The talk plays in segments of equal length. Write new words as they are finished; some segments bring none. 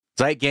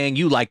Right, gang,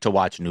 you like to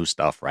watch new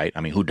stuff, right?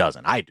 I mean, who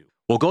doesn't? I do.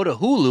 Well, go to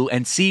Hulu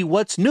and see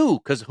what's new,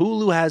 because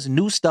Hulu has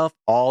new stuff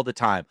all the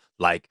time,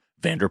 like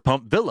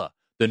Vanderpump Villa,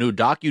 the new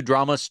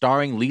docudrama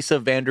starring Lisa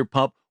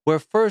Vanderpump, where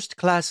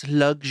first-class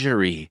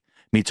luxury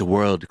meets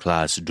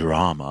world-class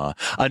drama.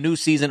 A new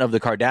season of The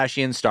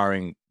Kardashians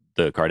starring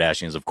the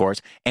Kardashians, of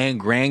course, and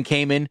Grand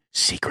Cayman,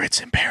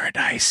 Secrets in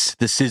Paradise,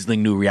 the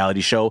sizzling new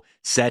reality show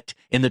set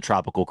in the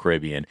tropical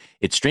Caribbean.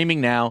 It's streaming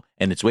now,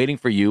 and it's waiting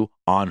for you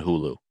on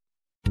Hulu.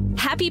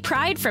 Happy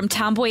Pride from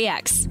Tomboy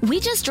X.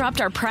 We just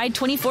dropped our Pride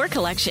 24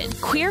 collection.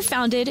 Queer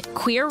founded,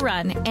 queer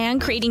run,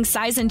 and creating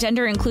size and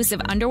gender inclusive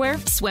underwear,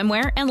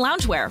 swimwear, and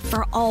loungewear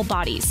for all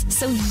bodies,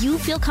 so you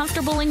feel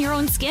comfortable in your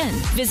own skin.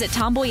 Visit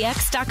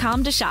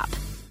tomboyx.com to shop.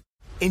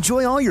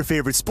 Enjoy all your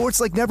favorite sports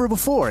like never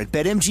before at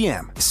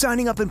BetMGM.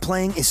 Signing up and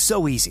playing is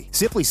so easy.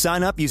 Simply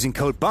sign up using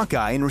code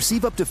Buckeye and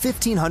receive up to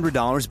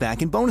 $1,500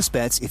 back in bonus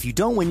bets if you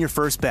don't win your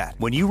first bet.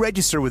 When you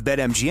register with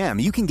BetMGM,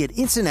 you can get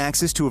instant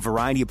access to a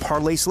variety of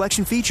parlay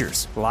selection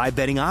features, live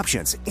betting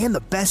options, and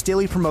the best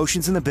daily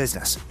promotions in the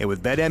business. And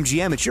with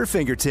BetMGM at your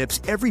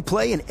fingertips, every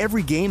play and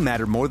every game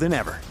matter more than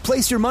ever.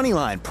 Place your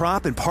moneyline,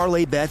 prop, and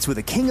parlay bets with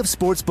the king of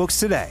sportsbooks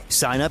today.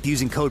 Sign up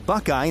using code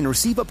Buckeye and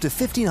receive up to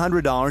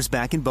 $1,500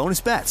 back in bonus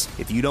bets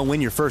if you don't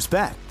win your first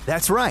bet.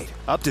 That's right,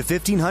 up to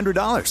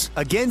 $1,500.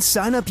 Again,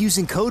 sign up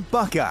using code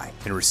Buckeye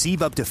and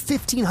receive up to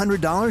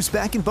 $1,500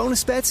 back in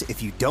bonus bets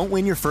if you don't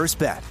win your first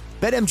bet.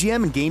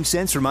 BetMGM and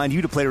GameSense remind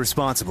you to play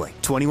responsibly.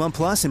 21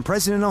 plus and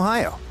present in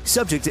Ohio.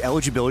 Subject to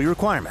eligibility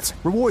requirements.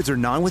 Rewards are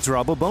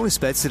non-withdrawable bonus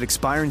bets that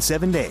expire in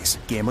 7 days.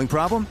 Gambling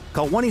problem?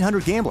 Call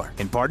 1-800-GAMBLER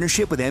in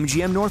partnership with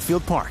MGM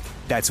Northfield Park.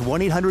 That's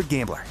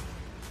 1-800-GAMBLER.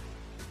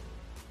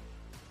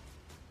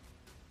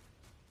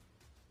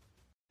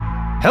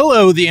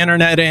 Hello, the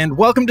internet, and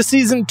welcome to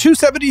season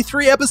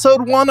 273,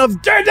 episode 1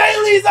 of Der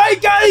Daily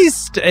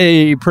Zeitgeist,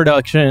 a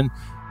production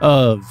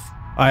of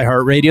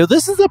iHeartRadio.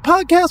 This is a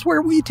podcast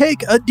where we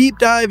take a deep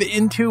dive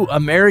into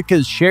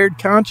America's shared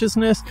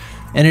consciousness,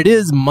 and it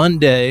is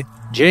Monday,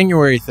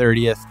 January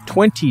 30th,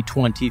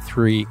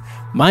 2023.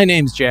 My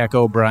name's Jack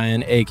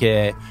O'Brien,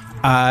 a.k.a.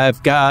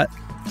 I've got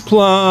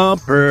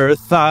plumper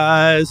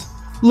thighs.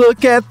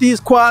 Look at these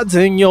quads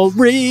and you'll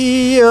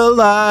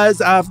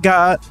realize I've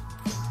got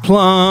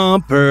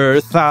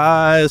plumper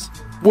thighs,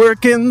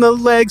 working the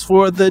legs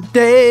for the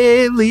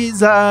Daily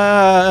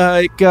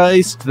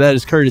Zeitgeist. That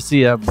is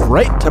courtesy of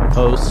Right to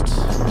Post,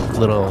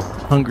 little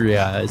hungry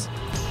eyes,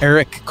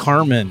 Eric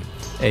Carmen,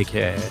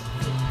 a.k.a.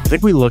 I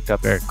think we looked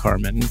up Eric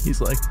Carmen, and he's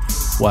like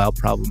wild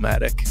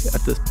problematic at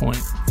this point,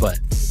 but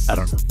I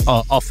don't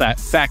know. I'll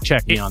fact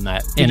check me on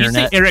that. Did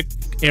Internet. you say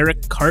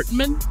Eric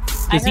Cartman?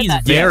 Because he's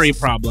very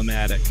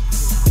problematic.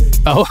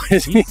 Oh,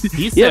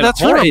 He yeah,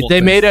 that's right.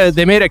 They made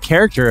a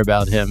character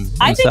about him.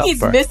 I think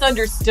he's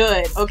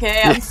misunderstood.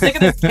 Okay, I'm sick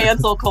of this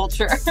cancel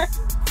culture.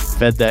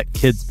 Fed that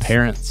kid's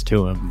parents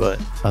to him, but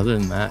other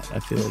than that,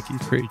 I feel like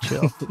he's pretty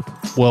chill.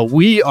 Well,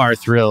 we are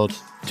thrilled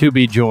to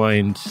be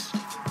joined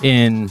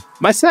in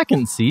my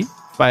second seat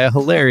by a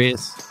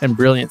hilarious and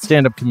brilliant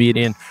stand-up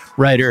comedian,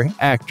 writer,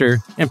 actor,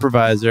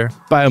 improviser,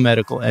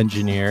 biomedical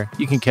engineer.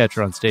 You can catch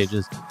her on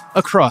stages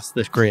across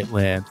this great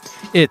land.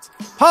 It's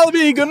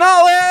Pallavi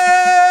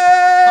Gonale!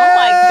 Oh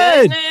my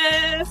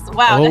goodness.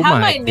 Wow, to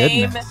have my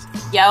name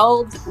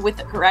yelled with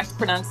the correct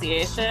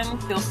pronunciation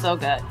feels so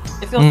good.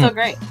 It feels so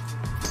great.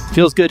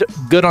 Feels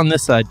good on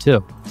this side,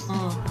 too.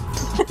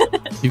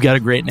 You've got a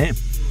great name.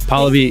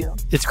 Pallavi,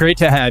 it's great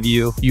to have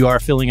you. You are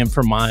filling in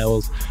for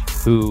Miles,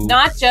 who...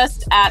 Not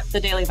just at the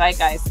Daily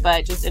Zeitgeist,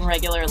 but just in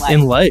regular life.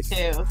 In life.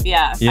 Too.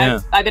 Yeah.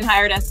 I've been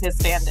hired as his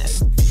stand-in.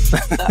 So.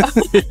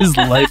 His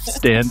life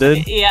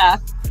stand-in? Yeah.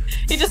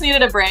 He just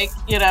needed a break,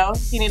 you know.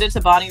 He needed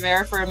to Bon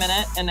Iver for a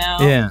minute, and now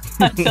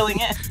I'm filling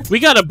in. We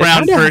got a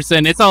brown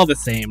person. It's all the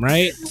same,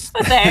 right?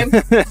 The same.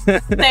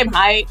 Same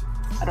height.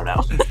 I don't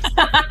know.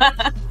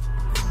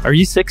 Are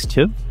you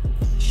 6'2"?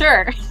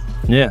 Sure.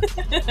 Yeah.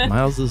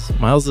 Miles is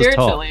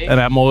tall. And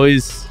I'm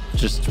always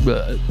just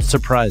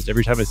surprised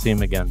every time I see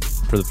him again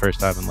for the first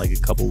time in like a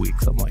couple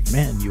weeks. I'm like,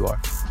 man, you are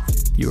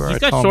He's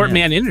got short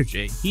man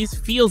energy. He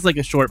feels like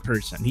a short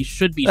person. He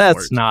should be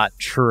That's short. not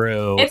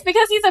true. It's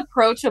because he's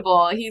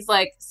approachable. He's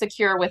like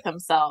secure with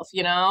himself,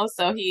 you know?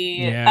 So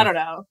I don't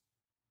know.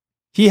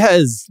 He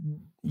has,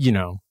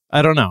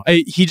 I don't know.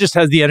 He just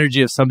has the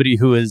energy of somebody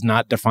who is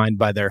not defined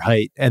by their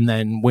height. And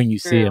then when you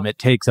see him, it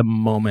takes a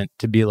moment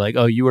to be like,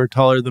 oh, you are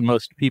taller than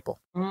most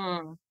people.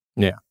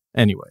 Yeah.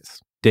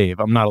 Anyways, Dave,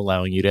 I'm not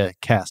allowing you to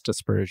cast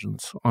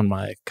aspersions on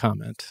my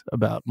comment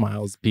about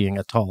Miles being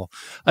a tall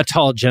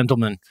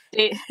gentleman.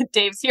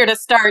 Dave's here to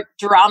start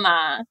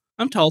drama.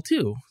 I'm tall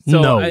too.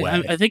 So no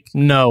way. I think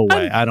no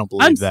way. I don't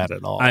believe that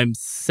at all. I'm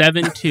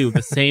 7'2",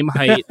 the same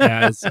height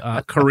as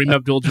Kareem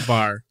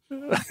Abdul-Jabbar.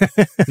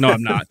 No,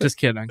 I'm not. Just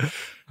kidding.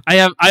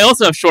 I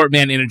also have short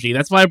man energy.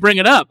 That's why I bring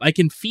it up. I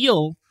can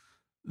feel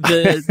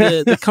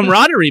the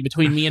camaraderie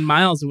between me and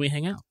Miles when we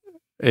hang out.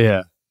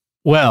 Yeah.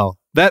 Well,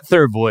 that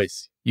third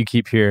voice you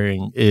keep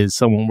hearing is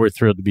someone we're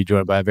thrilled to be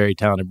joined by, a very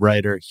talented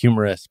writer,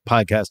 humorist,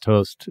 podcast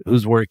host,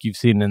 whose work you've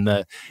seen in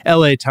the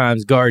LA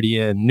Times,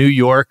 Guardian, New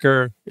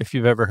Yorker, if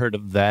you've ever heard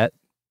of that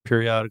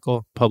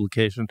periodical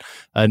publication,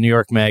 New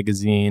York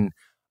Magazine.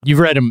 You've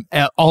read him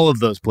at all of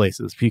those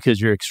places because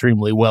you're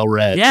extremely well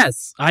read.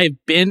 Yes, I've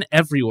been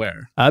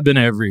everywhere. I've been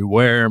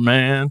everywhere,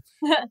 man.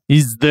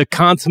 He's the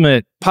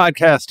consummate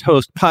podcast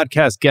host,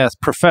 podcast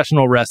guest,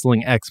 professional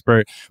wrestling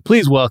expert.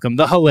 Please welcome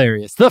the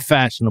hilarious, the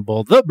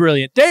fashionable, the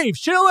brilliant Dave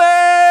Schilling!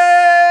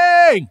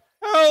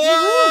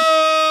 Hello!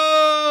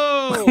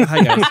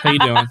 Hi, guys. How you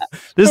doing?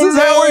 This is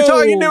how we're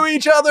talking to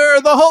each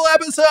other the whole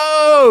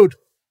episode!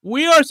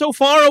 We are so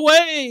far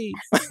away.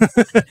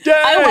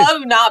 I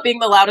love not being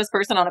the loudest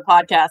person on a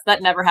podcast.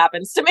 That never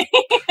happens to me.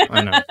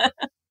 I know.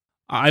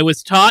 I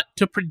was taught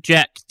to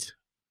project.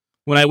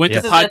 When I went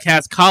to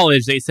podcast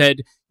college, they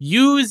said,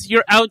 use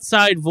your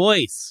outside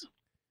voice.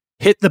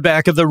 Hit the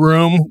back of the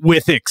room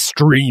with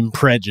extreme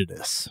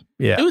prejudice.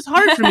 Yeah. It was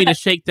hard for me to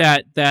shake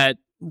that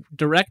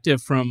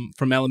directive from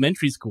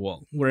elementary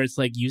school, where it's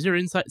like, use your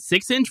inside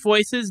 6-inch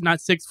voices, not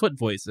 6-foot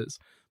voices.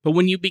 But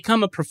when you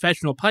become a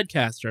professional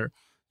podcaster,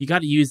 you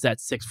got to use that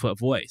 6-foot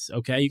voice,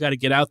 okay? You got to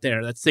get out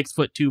there, that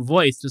 6'2"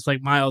 voice, just like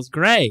Miles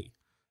Gray,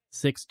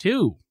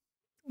 6'2".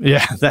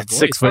 Yeah, that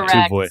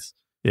 6'2" voice.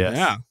 Yes,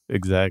 yeah,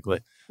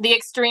 exactly. The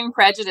extreme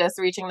prejudice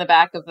reaching the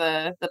back of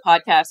the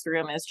podcast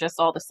room is just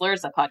all the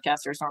slurs that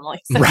podcasters normally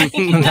say. Right,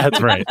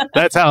 that's right.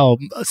 That's how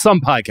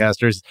some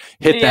podcasters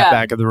hit that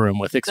back of the room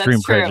with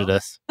extreme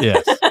prejudice.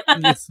 Yes,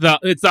 it's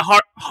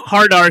the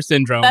hard R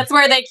syndrome. That's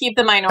where they keep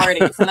the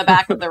minorities in the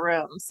back of the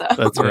room. So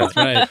that's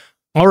right.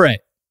 All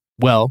right.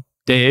 Well,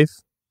 Dave,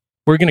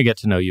 we're going to get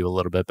to know you a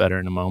little bit better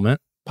in a moment.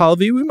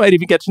 Pallavi, we might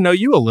even get to know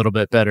you a little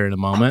bit better in a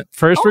moment.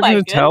 First, we're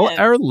going to tell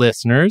our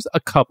listeners a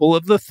couple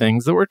of the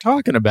things that we're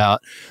talking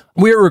about.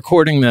 We're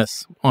recording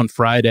this on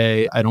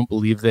Friday. I don't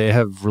believe they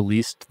have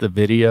released the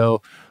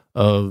video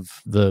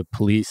of the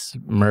police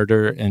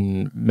murder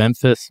in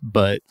Memphis,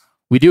 but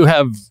we do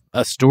have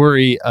a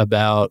story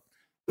about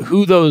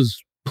who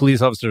those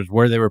police officers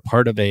were. They were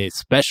part of a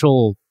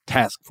special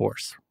task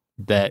force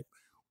that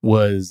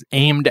was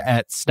aimed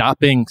at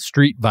stopping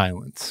street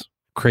violence,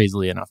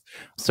 crazily enough.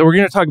 So we're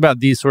going to talk about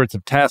these sorts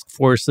of task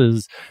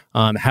forces,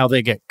 how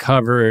they get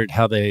covered,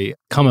 how they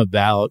come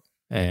about,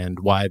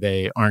 and why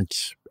they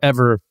aren't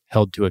ever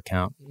held to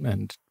account,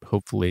 and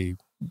hopefully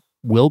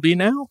will be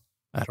now.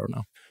 I don't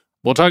know.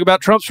 We'll talk about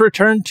Trump's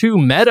return to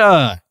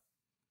Meta.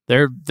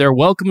 They're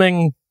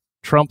welcoming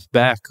Trump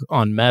back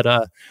on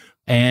Meta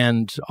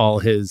and all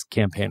his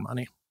campaign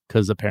money,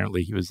 because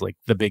apparently he was like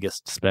the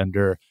biggest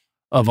spender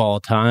of all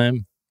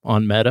time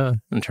on Meta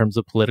in terms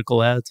of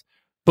political ads.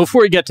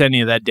 Before we get to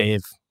any of that, Dave,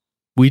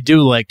 we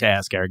do like to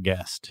ask our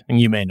guest, and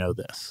you may know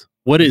this.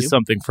 What is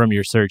something from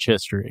your search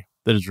history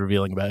that is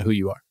revealing about who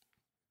you are?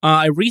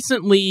 I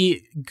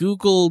recently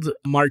Googled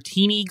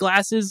martini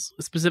glasses,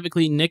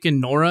 specifically Nick and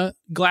Nora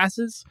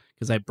glasses,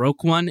 because I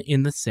broke one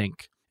in the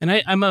sink. And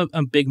I'm a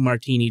big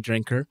martini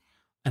drinker,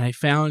 and I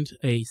found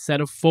a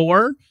set of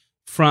 4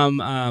 from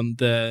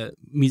the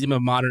Museum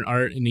of Modern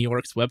Art in New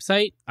York's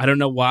website. I don't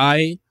know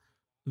why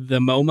the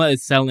MoMA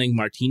is selling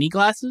martini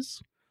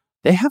glasses.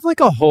 They have like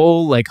a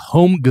whole like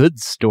home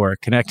goods store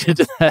connected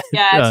to that.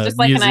 Yeah, it's just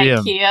like museum.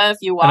 an IKEA if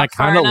you walk and I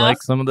kind of enough.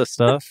 like some of the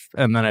stuff,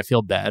 and then I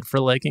feel bad for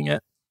liking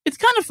it. It's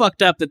kind of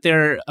fucked up that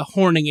they're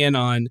horning in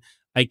on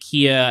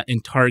IKEA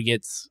and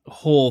Target's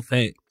whole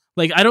thing.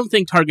 Like, I don't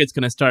think Target's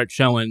going to start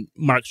showing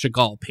Marc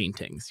Chagall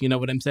paintings. You know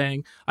what I'm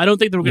saying? I don't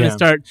think they're going to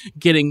start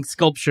getting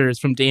sculptures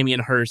from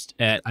Damien Hirst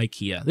at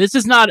IKEA. This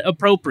is not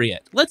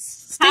appropriate. Let's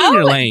stay in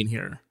your lane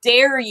here.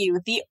 Dare you?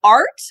 The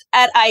art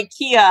at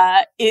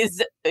IKEA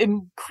is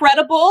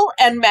incredible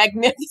and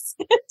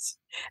magnificent.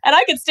 And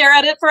I could stare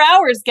at it for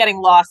hours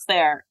getting lost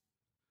there.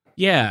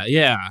 Yeah.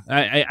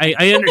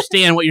 I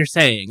understand what you're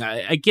saying.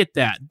 I get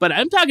that. But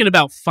I'm talking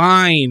about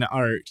fine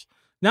art.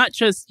 Not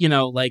just,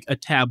 like a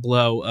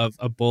tableau of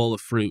a bowl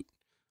of fruit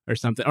or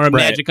something, or a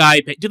Magic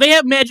Eye. Do they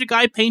have Magic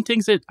Eye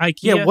paintings at IKEA?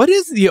 Yeah, what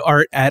is the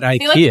art at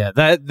IKEA?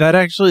 That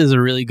actually is a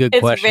really good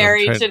question. It's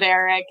very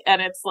generic,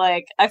 and it's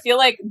like, I feel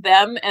like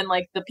them and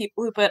like the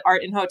people who put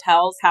art in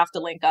hotels have to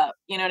link up.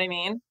 You know what I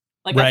mean?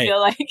 Like, I feel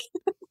like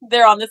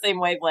they're on the same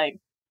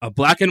wavelength. A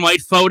black and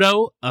white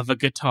photo of a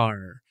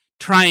guitar.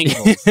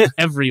 Triangles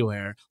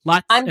everywhere.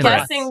 I'm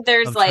guessing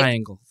there's like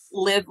triangles.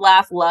 Live,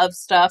 laugh, love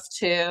stuff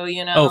too,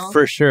 Oh,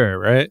 for sure,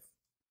 right?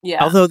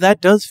 Yeah. Although that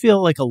does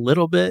feel like a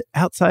little bit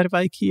outside of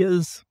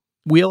IKEA's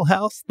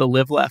wheelhouse, the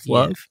live, laugh,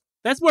 love.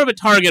 That's more of a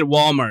Target,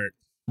 Walmart.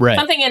 Right.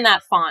 Something in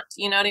that font,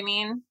 you know what I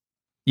mean?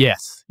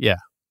 Yes, yeah.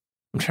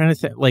 I'm trying to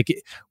think, like,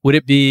 would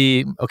it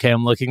be, okay,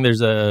 I'm looking,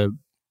 there's a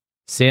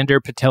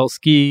Sander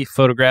Patelski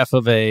photograph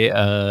of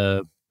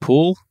a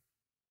pool.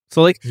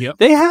 So, like,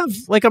 they have,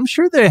 like, I'm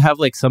sure they have,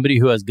 like, somebody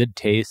who has good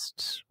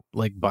taste,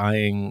 like,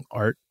 buying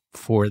art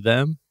for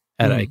them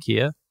at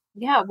IKEA.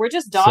 Yeah, we're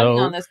just dogging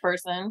on this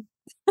person.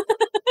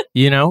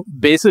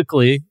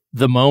 Basically,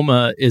 the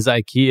MoMA is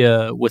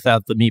IKEA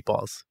without the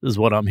meatballs, is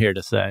what I'm here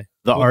to say.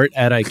 The art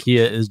at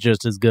IKEA is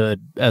just as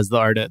good as the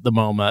art at the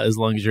MoMA, as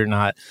long as you're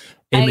not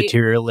a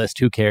materialist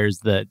who cares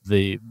that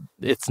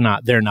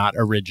they're not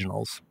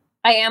originals.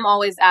 I am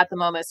always at the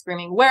MoMA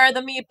screaming, "Where are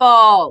the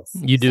meatballs?"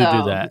 You do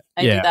that.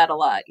 I do that a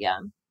lot, yeah.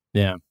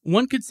 Yeah.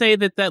 One could say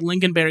that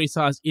lingonberry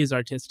sauce is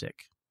artistic.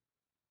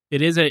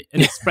 It is an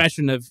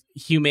expression of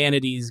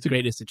humanity's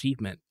greatest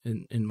achievement,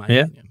 in my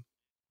opinion.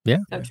 Yeah.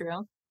 So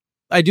true.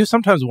 I do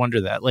sometimes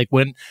wonder that. Like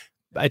when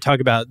I talk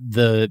about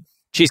the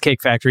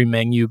Cheesecake Factory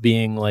menu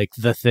being like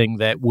the thing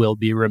that will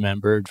be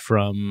remembered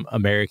from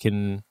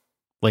America's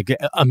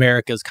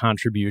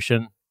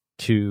contribution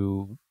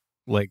to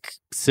like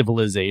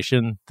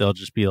civilization, they'll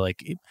just be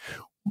like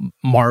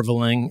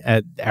marveling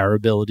at our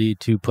ability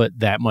to put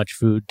that much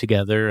food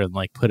together and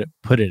like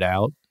put it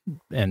out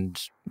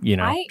and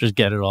just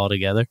get it all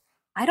together.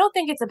 I don't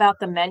think it's about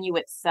the menu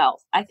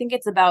itself. I think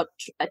it's about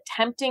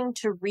attempting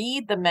to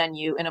read the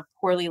menu in a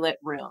poorly lit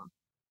room.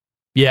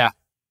 Yeah.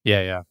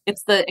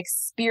 It's the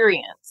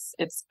experience.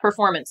 It's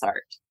performance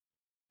art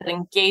that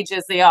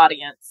engages the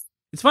audience.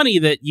 It's funny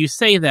that you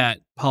say that,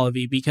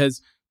 Pallavi, because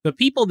the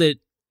people that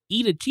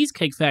eat at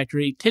Cheesecake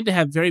Factory tend to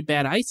have very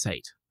bad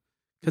eyesight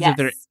because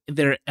of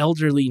their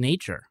elderly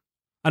nature.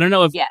 I don't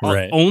know if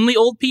only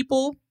old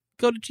people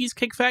go to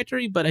Cheesecake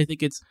Factory, but I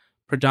think it's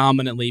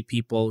predominantly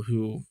people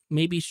who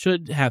maybe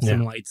should have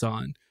some lights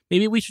on.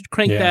 Maybe we should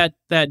crank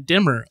that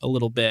dimmer a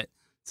little bit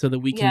so that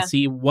we can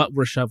see what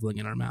we're shoveling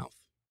in our mouth.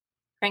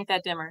 Crank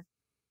that dimmer.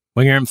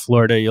 When you're in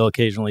Florida, you'll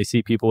occasionally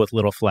see people with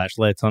little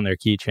flashlights on their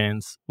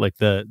keychains, like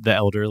the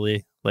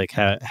elderly, like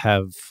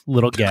have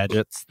little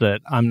gadgets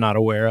that I'm not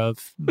aware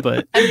of.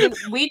 But I mean,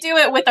 we do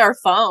it with our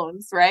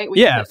phones, right?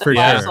 We put the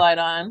flashlight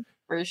on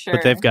for sure.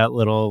 But they've got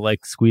little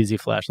like squeezy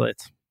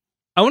flashlights.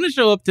 I want to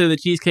show up to the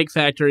Cheesecake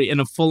Factory in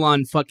a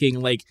full-on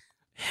fucking like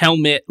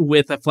helmet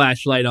with a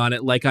flashlight on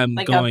it, like I'm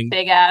going a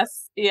big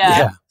ass,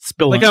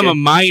 like I'm a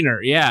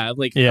miner,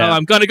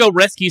 I'm gonna go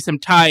rescue some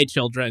Thai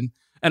children.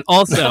 And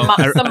also,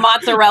 some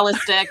mozzarella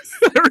sticks.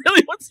 I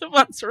really want some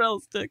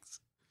mozzarella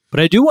sticks. But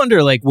I do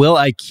wonder, like, will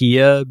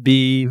IKEA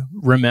be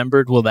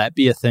remembered? Will that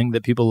be a thing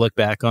that people look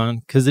back on?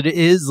 Because it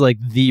is, like,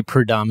 the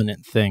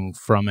predominant thing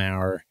from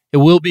it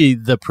will be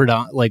the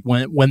like,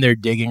 when they're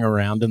digging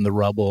around in the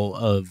rubble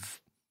of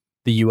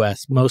the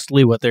U.S.,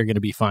 mostly what they're going to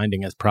be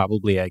finding is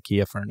probably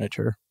IKEA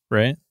furniture,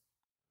 right?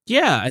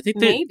 Yeah, I think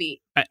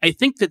maybe. I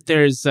think that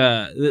there's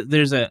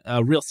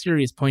a real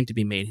serious point to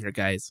be made here,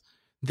 guys.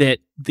 That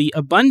the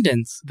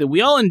abundance that we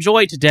all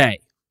enjoy today,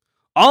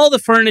 all the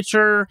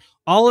furniture,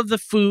 all of the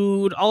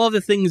food, all of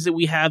the things that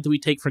we have that we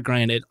take for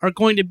granted are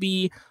going to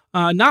be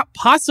not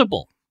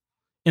possible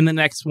in the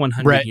next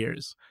 100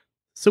 years.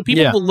 So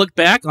people will look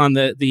back on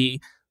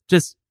the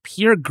just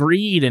pure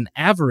greed and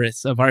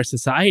avarice of our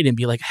society and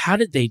be like, how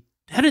did they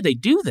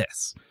do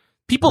this?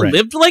 People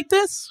lived like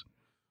this?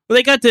 Well,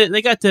 they got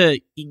to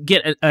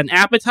get an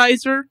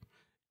appetizer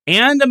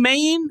and a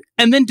main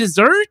and then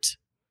dessert?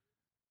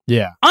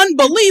 Yeah.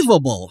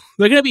 Unbelievable.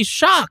 They're going to be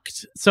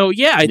shocked. So,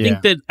 I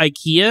think that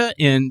IKEA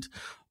and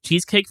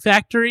Cheesecake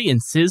Factory and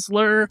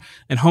Sizzler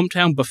and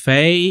Hometown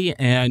Buffet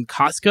and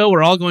Costco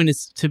are all going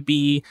to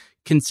be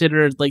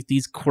considered like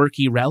these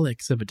quirky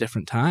relics of a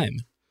different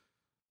time.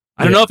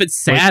 I don't know if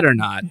it's sad or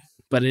not,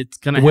 but it's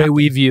going to happen. The way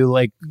we view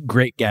like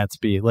Great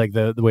Gatsby, like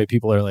the way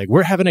people are like,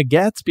 we're having a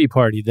Gatsby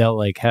party. They'll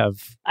like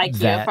have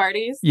IKEA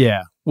parties.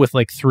 Yeah. With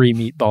like 3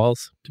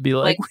 meatballs to be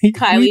like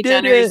Kylie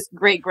Jenner's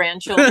great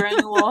grandchildren.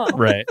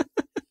 Right.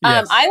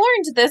 Yes. I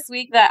learned this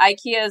week that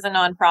IKEA is a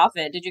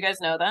nonprofit. Did you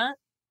guys know that?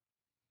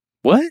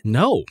 What?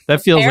 No.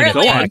 That feels like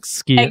a tax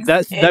scheme.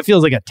 That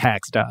feels like a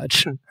tax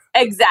dodge.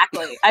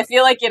 Exactly. I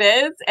feel like it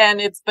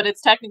is, but it's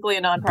technically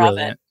a nonprofit.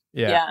 Brilliant.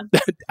 Yeah.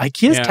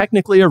 IKEA is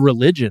technically a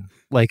religion,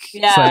 like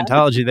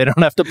Scientology. They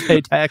don't have to pay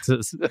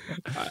taxes.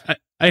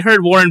 I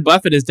heard Warren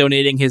Buffett is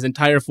donating his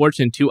entire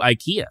fortune to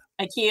IKEA.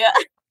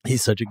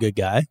 He's such a good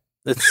guy.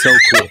 That's so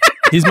cool.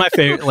 He's my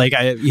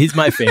favorite. He's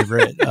my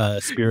favorite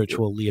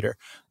spiritual leader.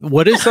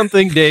 What is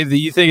something, Dave, that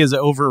you think is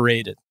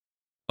overrated?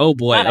 Oh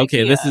boy.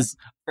 Okay, this is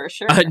for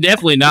sure.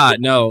 Definitely not.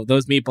 No,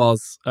 those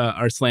meatballs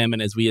are slamming,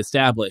 as we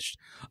established.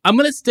 I'm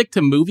going to stick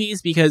to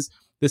movies because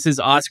this is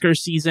Oscar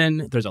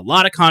season. There's a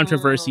lot of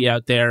controversy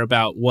out there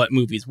about what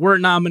movies were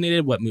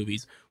nominated, what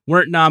movies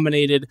weren't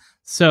nominated.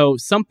 So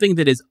something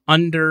that is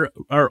under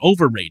or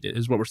overrated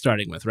is what we're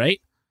starting with, right?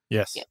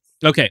 Yes.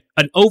 Okay,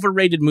 an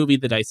overrated movie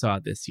that I saw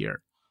this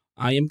year.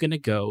 I am going to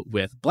go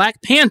with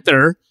Black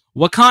Panther,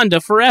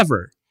 Wakanda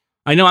Forever.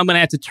 I know I'm going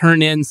to have to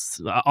turn in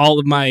all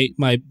of my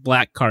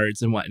black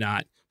cards and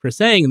whatnot for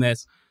saying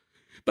this,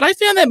 but I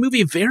found that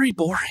movie very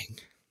boring.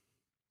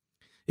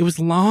 It was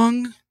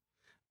long,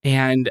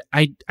 and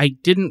I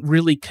didn't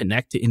really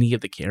connect to any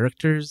of the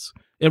characters.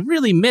 It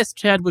really missed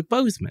Chadwick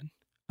Boseman.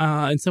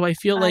 And so I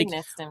feel like I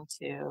missed him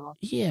too.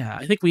 Yeah,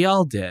 I think we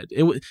all did.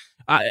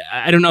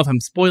 I don't know if I'm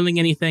spoiling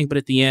anything, but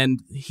at the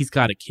end, he's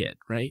got a kid,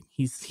 right?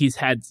 He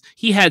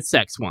had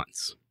sex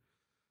once.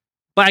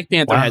 Black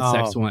Panther had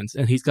sex once,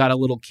 and he's got a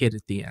little kid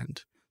at the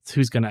end. So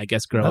who's gonna, I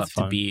guess, grow up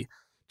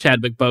to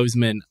Chadwick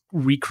Boseman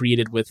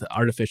recreated with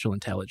artificial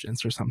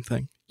intelligence or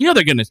something. They're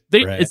going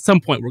to, at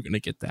some point we're going to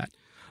get that.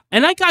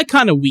 And I got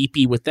kind of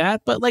weepy with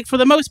that, but like for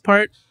the most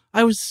part,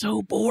 I was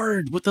so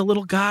bored with the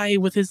little guy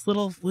with his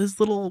little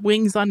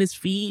wings on his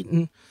feet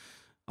and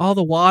all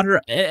the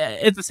water.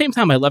 At the same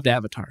time, I loved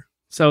Avatar.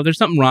 So there's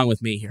something wrong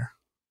with me here.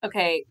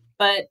 Okay,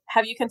 but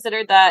have you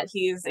considered that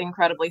he's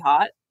incredibly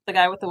hot? The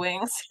guy with the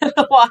wings in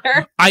the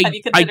water? I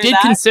did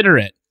consider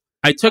it.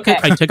 I took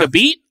a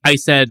beat. I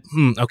said,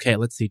 okay,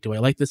 let's see. Do I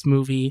like this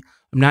movie?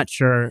 I'm not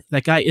sure.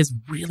 That guy is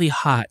really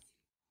hot.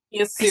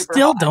 He is super I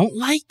still hot. Don't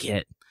like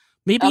it.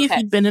 Maybe if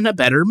he'd been in a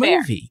better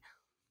movie.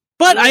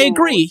 But I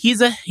agree.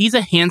 He's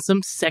a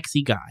handsome,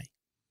 sexy guy.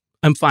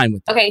 I'm fine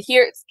with that. Okay,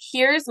 here's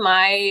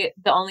the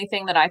only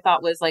thing that I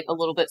thought was like a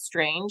little bit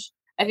strange.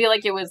 I feel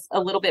like it was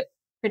a little bit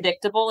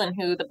predictable in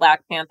who the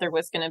Black Panther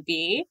was going to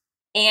be.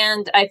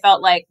 And I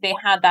felt like they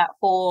had that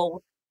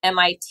whole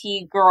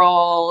MIT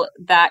girl,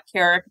 that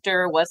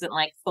character wasn't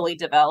like fully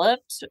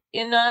developed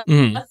enough.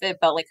 It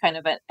felt like kind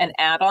of an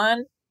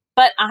add-on.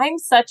 But I'm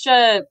such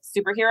a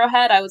superhero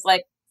head. I was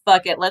like,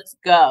 fuck it, let's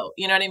go.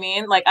 You know what I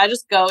mean? Like, I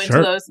just go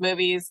into those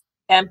movies,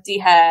 empty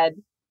head,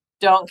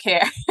 don't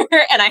care,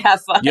 and I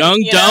have fun.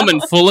 Young, dumb,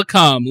 and full of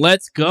cum.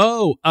 Let's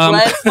go.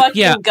 Let's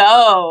fucking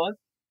go.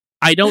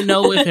 I don't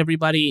know if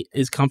everybody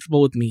is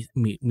comfortable with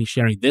me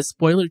sharing this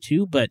spoiler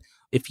too, but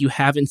if you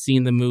haven't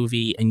seen the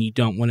movie and you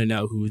don't want to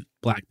know who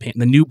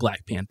the new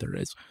Black Panther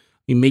is,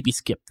 you maybe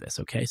skip this,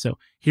 okay? So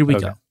here we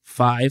go.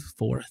 5,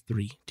 4,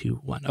 3, 2,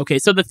 1. Okay,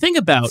 so the thing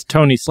about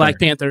Tony Black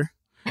Panther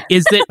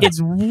is that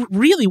it's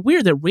really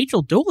weird that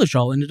Rachel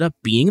Dolezal ended up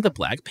being the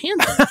Black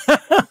Panther.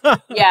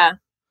 Yeah.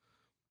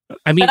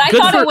 I mean, but I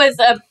thought it was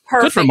a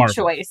perfect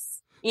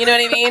choice. You know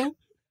what I mean?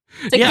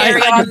 To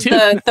carry on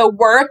the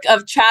work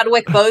of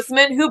Chadwick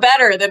Boseman. Who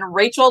better than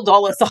Rachel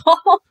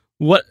Dolezal?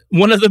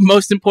 One of the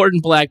most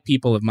important Black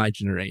people of my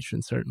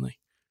generation, certainly.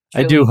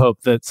 Truly. I do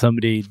hope that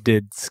somebody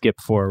did skip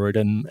forward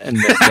and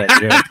miss that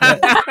joke.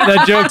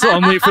 That joke's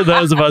only for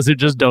those of us who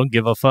just don't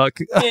give a fuck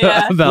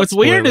about What's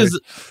spoilers. Weird is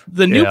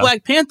the new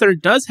Black Panther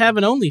does have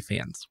an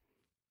OnlyFans.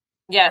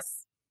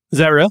 Yes. Is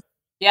that real?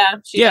 Yeah.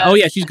 Does. Oh,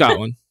 yeah, she's got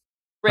one.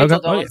 Rachel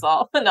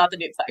Dolezal, not the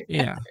new Black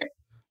Panther. Yeah.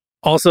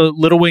 Also,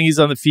 little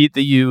wingies on the feet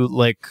that you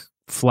like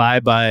fly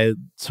by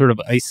sort of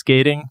ice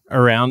skating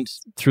around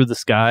through the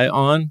sky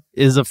on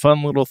is a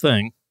fun little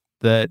thing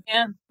that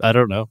I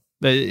don't know.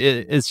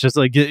 It's just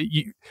like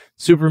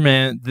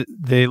Superman.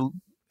 They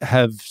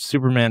have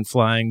Superman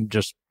flying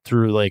just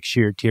through like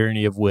sheer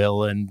tyranny of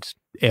will and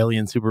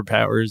alien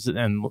superpowers.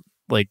 And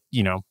like,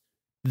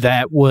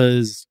 that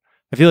was,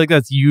 I feel like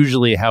that's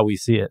usually how we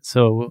see it.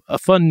 So a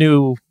fun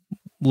new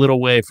little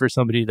way for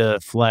somebody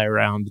to fly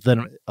around that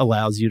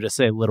allows you to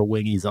say little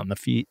wingies on the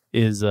feet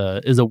is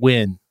a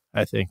win,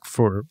 I think,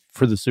 for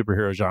the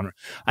superhero genre.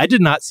 I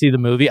did not see the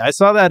movie. I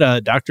saw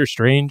that Doctor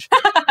Strange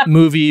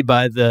movie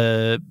by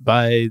the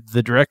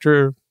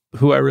director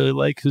who I really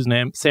like, whose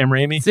name Sam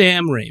Raimi.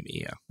 Sam Raimi,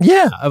 yeah.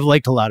 Yeah, I've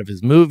liked a lot of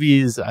his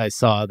movies. I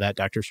saw that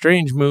Doctor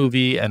Strange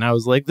movie and I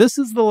was like, this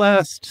is the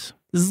last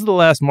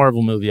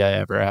Marvel movie I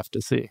ever have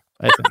to see,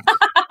 I think.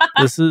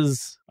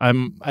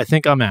 I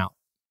think I'm out.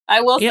 I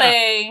will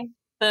say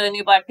the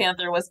new Black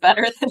Panther was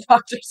better than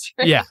Doctor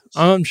Strange. Yeah,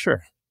 I'm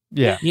sure.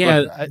 Yeah.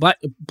 Yeah,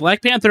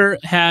 Black Panther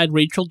had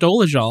Rachel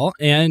Dolezal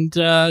and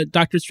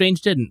Doctor Strange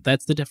didn't.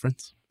 That's the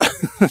difference.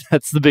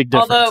 That's the big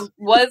difference. Although,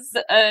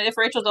 if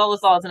Rachel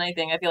Dolezal is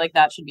anything, I feel like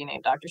that should be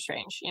named Doctor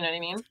Strange. You know what I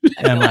mean?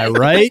 I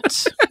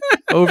right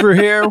over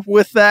here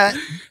with that?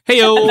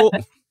 Hey-o.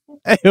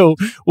 Hey-o.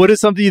 What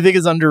is something you think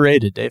is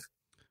underrated, Dave?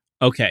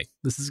 Okay,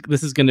 this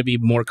is going to be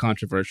more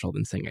controversial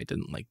than saying I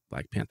didn't like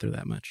Black Panther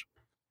that much.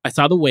 I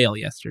saw The Whale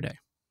yesterday.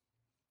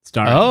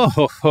 Starring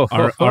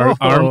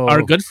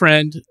our good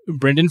friend,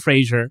 Brendan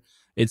Fraser.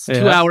 It's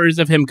 2 hours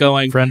of him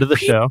going, friend of the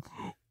show.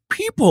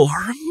 People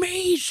are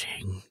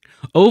amazing.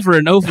 Over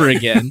and over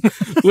again,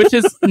 which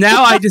is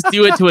now I just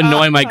do it to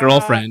annoy my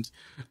girlfriend.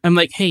 I'm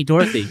like, hey,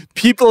 Dorothy.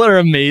 People are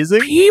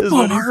amazing?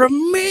 People are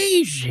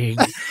amazing.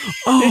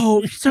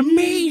 Oh, it's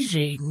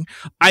amazing.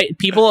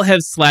 People have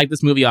slagged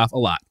this movie off a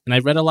lot. And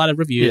I've read a lot of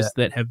reviews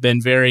that have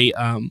been very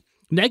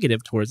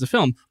negative towards the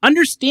film.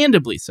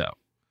 Understandably so.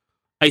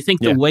 I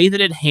think the way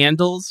that it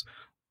handles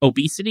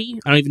obesity,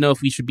 I don't even know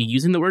if we should be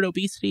using the word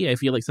obesity. I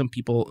feel like some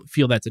people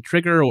feel that's a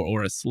trigger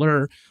or a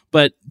slur.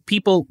 But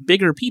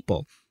bigger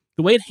people,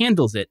 the way it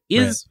handles it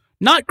is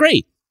not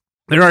great.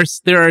 There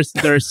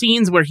are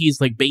scenes where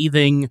he's like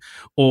bathing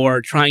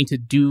or trying to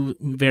do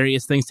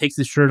various things, takes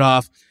his shirt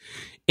off,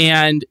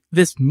 and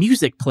this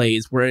music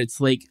plays where it's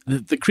like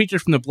the creature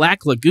from the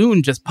Black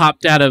Lagoon just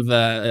popped out of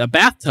a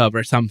bathtub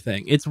or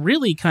something. It's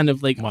really kind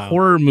of like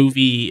horror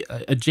movie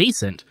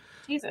adjacent.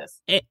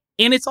 Jesus. And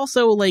it's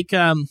also like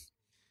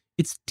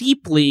it's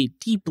deeply,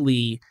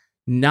 deeply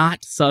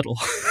not subtle.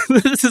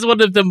 This is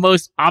one of the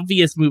most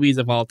obvious movies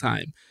of all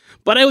time.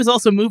 But I was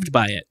also moved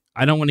by it.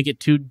 I don't want to get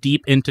too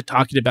deep into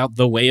talking about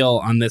The Whale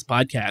on this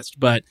podcast,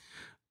 but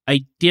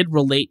I did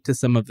relate to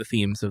some of the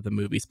themes of the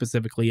movie,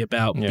 specifically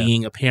about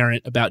being a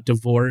parent, about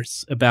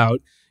divorce, about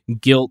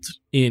guilt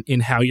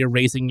in how you're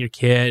raising your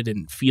kid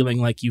and feeling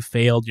like you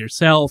failed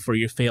yourself or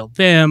you failed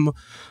them,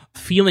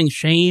 feeling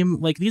shame.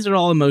 Like these are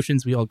all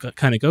emotions we all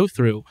kind of go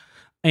through.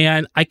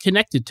 And I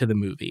connected to the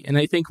movie. And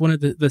I think one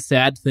of the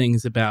sad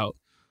things about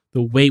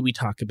the way we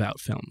talk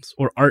about films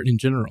or art in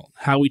general,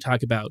 how we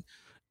talk about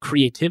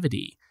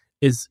creativity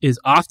is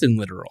often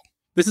literal.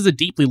 This is a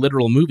deeply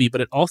literal movie,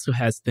 but it also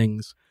has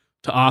things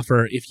to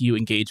offer if you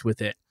engage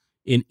with it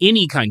in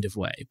any kind of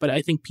way. But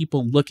I think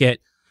people look at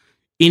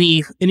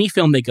any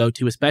film they go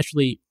to,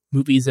 especially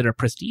movies that are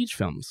prestige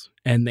films,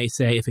 and they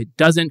say, if it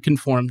doesn't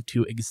conform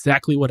to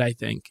exactly what I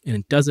think and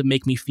it doesn't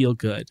make me feel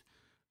good,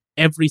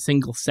 every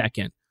single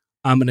second,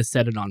 I'm going to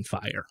set it on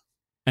fire.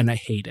 And I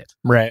hate it.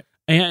 Right.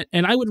 And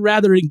I would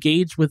rather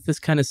engage with this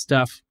kind of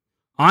stuff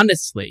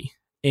honestly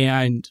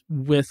and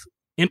with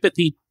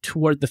empathy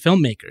toward the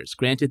filmmakers.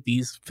 Granted,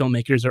 these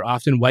filmmakers are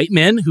often white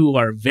men who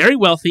are very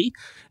wealthy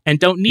and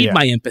don't need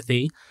my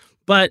empathy.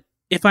 But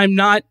if I'm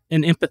not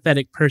an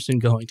empathetic person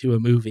going to a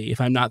movie,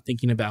 if I'm not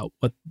thinking about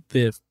what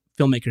the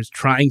filmmaker's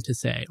trying to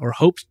say or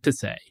hoped to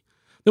say,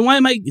 then why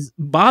am I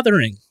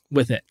bothering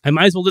with it? I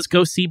might as well just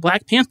go see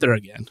Black Panther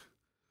again.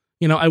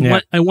 You know, I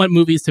want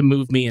movies to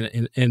move me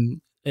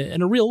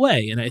in a real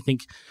way. And I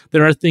think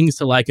there are things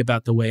to like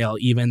about The Whale,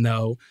 even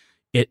though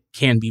it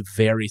can be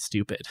very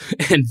stupid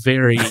and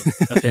very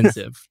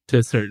offensive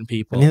to certain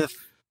people. I mean,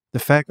 the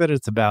fact that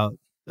it's about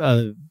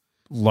a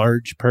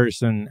large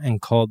person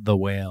and called The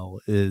Whale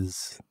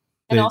is...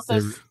 And also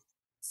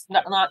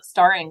not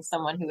starring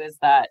someone who is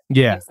that.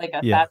 Yeah. Looks like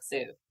a fat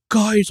suit.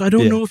 Guys, I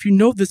don't know if you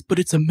know this, but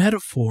it's a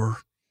metaphor.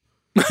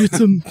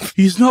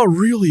 He's not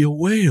really a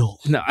whale.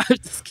 No, I'm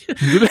just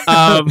kidding.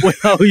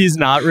 Well, he's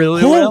not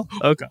really a whale?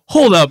 Okay.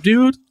 Hold up,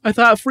 dude. I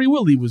thought Free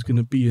Willy was going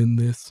to be in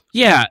this.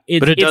 Yeah.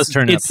 But it does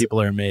turn out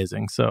people are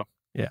amazing, so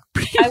yeah.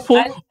 People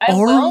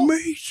are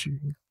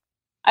amazing.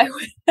 Now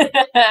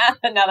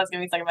that's going to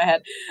be stuck in my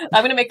head.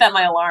 I'm going to make that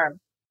my alarm.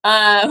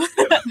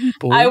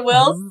 I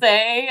will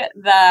say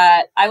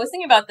that I was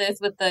thinking about this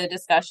with the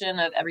discussion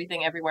of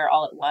Everything Everywhere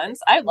All at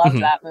Once. I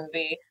loved that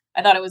movie.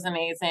 I thought it was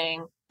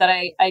amazing. That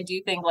I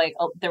do think like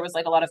there was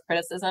like a lot of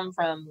criticism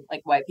from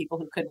like white people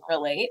who couldn't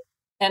relate.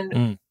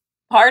 And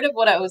part of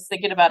what I was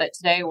thinking about it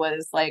today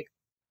was like,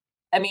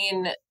 I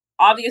mean,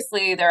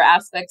 obviously there are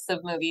aspects of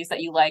movies that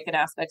you like and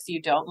aspects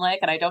you don't like.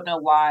 And I don't know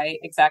why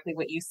exactly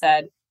what you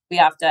said. We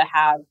have to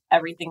have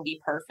everything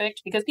be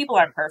perfect because people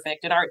aren't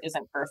perfect and art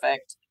isn't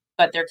perfect.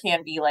 But there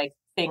can be like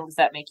things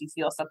that make you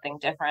feel something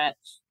different.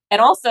 And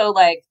also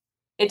like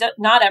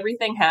not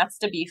everything has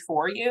to be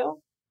for you.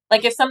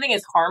 Like if something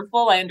is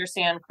harmful, I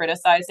understand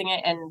criticizing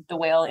it, and The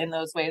Whale in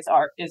those ways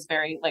is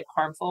very like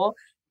harmful.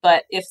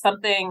 But if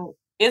something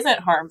isn't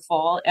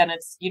harmful and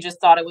you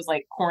just thought it was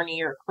like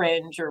corny or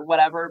cringe or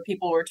whatever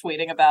people were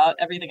tweeting about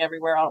Everything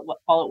Everywhere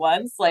all at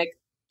Once, like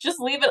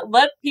just leave it.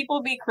 Let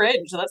people be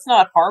cringe. That's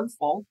not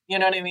harmful. You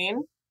know what I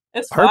mean?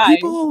 It's fine.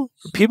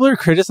 People are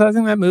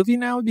criticizing that movie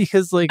now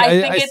because like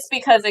I think it's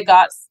because it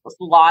got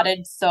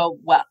lauded so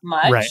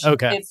much. Right.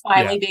 Okay. It's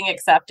finally being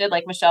accepted.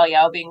 Like Michelle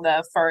Yeoh being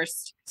the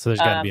first. So there's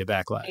got to be a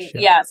backlash.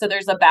 Yeah. So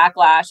there's a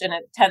backlash, and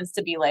it tends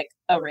to be like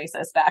a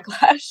racist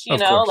backlash. You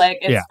know, like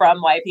it's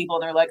from white people,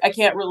 and they're like, I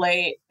can't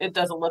relate. It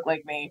doesn't look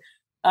like me.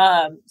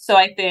 So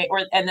I think,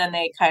 and then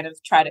they kind of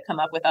try to come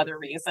up with other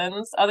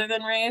reasons other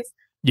than race.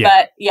 Yeah.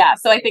 But yeah,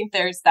 so I think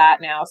there's that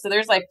now. So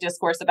there's like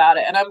discourse about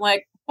it, and I'm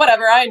like,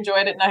 whatever, I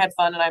enjoyed it and I had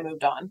fun and I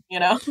moved on, you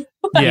know?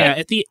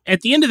 Yeah, at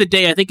the end of the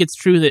day, I think it's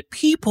true that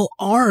people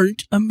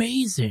aren't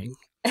amazing.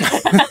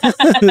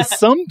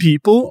 Some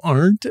people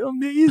aren't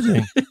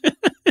amazing.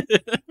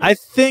 I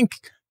think,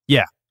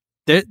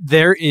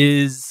 there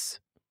is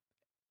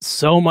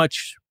so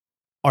much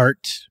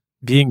art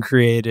being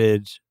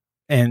created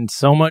and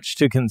so much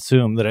to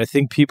consume that I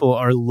think people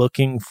are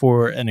looking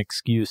for an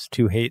excuse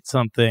to hate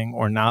something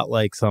or not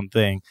like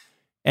something.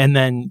 And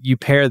then you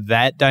pair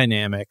that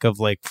dynamic of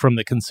like from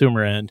the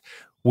consumer end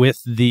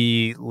with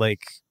the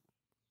like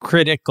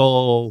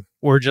critical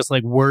or just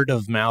like word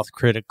of mouth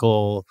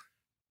critical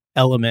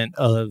element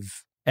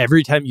of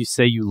every time you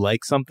say you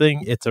like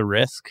something, it's a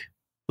risk.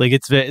 Like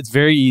it's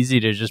very easy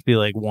to just be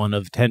like one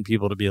of 10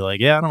 people to be like,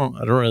 yeah, I don't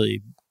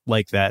really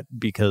like that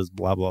because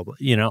blah, blah, blah,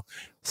 you know?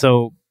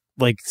 So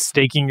like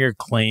staking your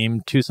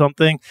claim to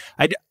something,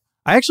 I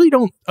actually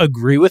don't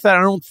agree with that.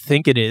 I don't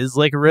think it is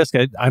like a risk.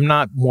 I'm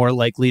not more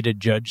likely to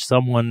judge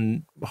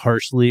someone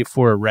harshly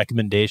for a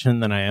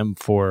recommendation than I am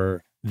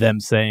for them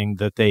saying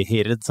that they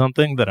hated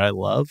something that I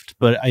loved.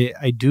 But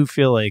I do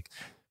feel like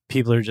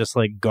people are just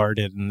like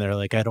guarded and they're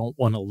like, I don't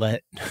want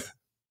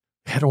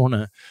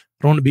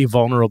to be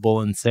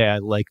vulnerable and say I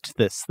liked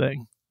this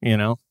thing, you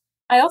know?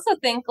 I also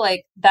think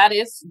like that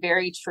is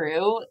very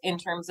true in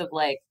terms of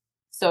like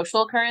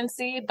social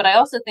currency. But I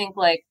also think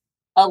like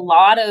a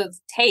lot of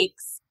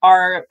takes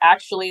are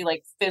actually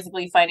like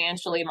physically,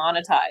 financially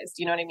monetized.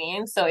 You know what I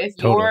mean? So if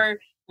you're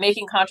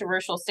making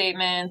controversial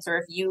statements or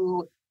if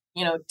you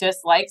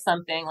dislike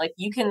something, like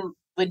you can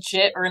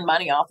legit earn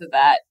money off of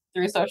that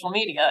through social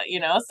media, you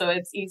know? So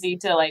it's easy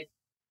to like,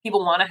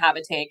 people want to have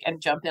a take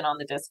and jump in on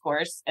the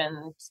discourse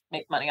and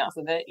make money off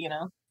of it, you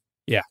know?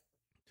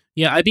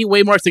 Yeah, I'd be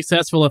way more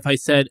successful if I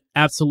said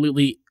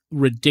absolutely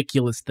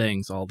ridiculous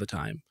things all the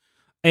time.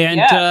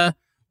 And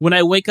when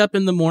I wake up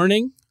in the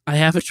morning, I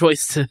have a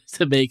choice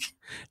to make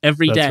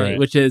every That's day, right.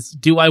 which is,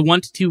 do I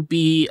want to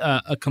be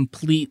a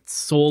complete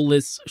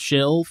soulless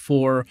shill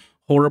for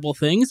horrible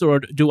things, or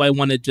do I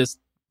want to just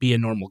be a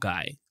normal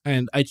guy?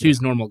 And I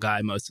choose normal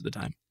guy most of the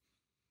time.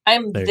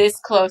 I'm There you this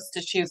close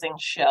to choosing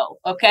shill,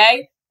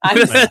 okay?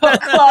 I'm so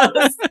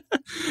close.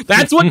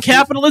 That's what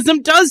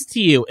capitalism does to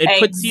you. It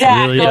puts you,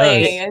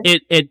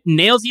 Exactly. it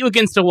nails you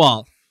against a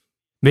wall.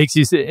 Makes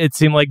you it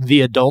seem like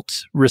the adult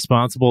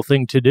responsible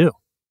thing to do.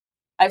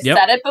 I've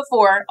said it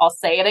before. I'll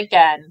say it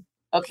again.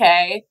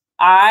 Okay.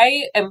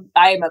 I am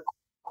a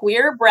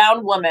queer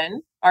brown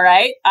woman. All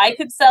right. I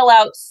could sell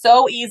out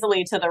so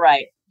easily to the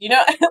right. You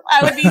know,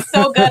 I would be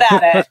so good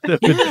at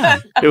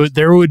it.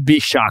 There would be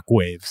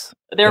shockwaves.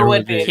 There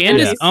would be.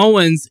 Candace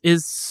Owens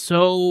is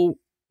so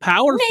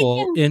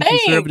powerful in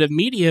bank. conservative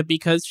media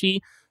because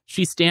she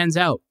stands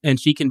out, and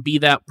she can be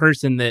that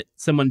person that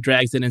someone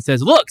drags in and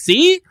says, look,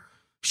 see,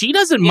 she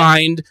doesn't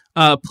mind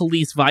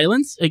police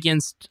violence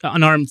against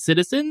unarmed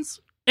citizens,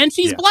 and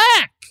she's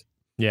black.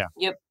 Yeah.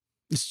 Yep.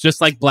 It's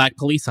just like black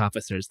police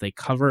officers. They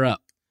cover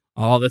up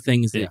all the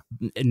things that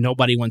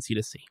nobody wants you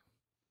to see.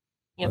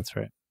 Yep. That's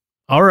right.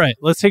 All right,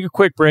 let's take a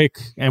quick break,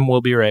 and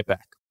we'll be right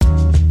back.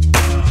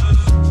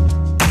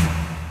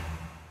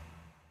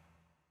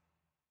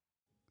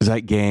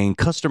 Zeit Gang,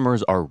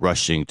 customers are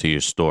rushing to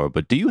your store,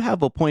 but do you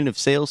have a point of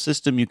sale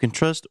system you can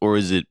trust, or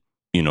is it,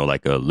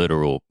 like a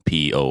literal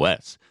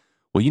POS?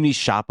 Well, you need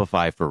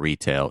Shopify for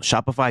retail.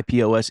 Shopify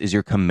POS is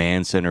your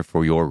command center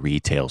for your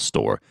retail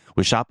store.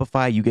 With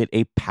Shopify, you get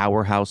a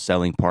powerhouse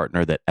selling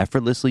partner that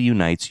effortlessly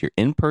unites your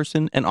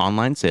in-person and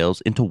online sales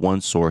into one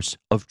source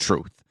of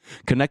truth.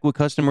 Connect with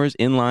customers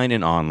in-line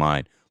and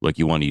online. Look,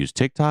 you want to use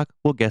TikTok?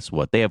 Well, guess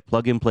what? They have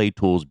plug-and-play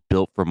tools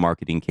built for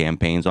marketing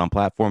campaigns on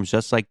platforms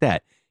just like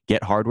that.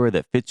 Get hardware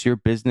that fits your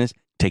business,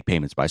 take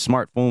payments by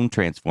smartphone,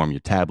 transform your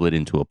tablet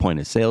into a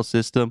point-of-sale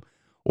system,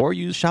 or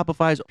use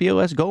Shopify's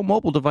POS Go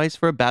mobile device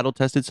for a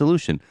battle-tested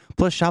solution.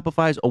 Plus,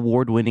 Shopify's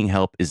award-winning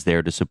help is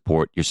there to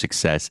support your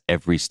success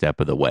every step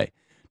of the way.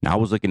 Now, I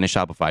was looking at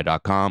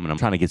Shopify.com, and I'm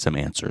trying to get some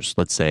answers.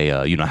 Let's say,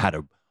 I had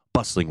a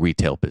bustling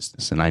retail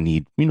business, and I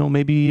need,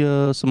 maybe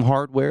some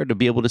hardware to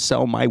be able to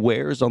sell my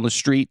wares on the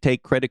street,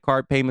 take credit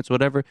card payments,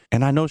 whatever.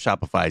 And I know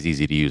Shopify is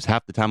easy to use.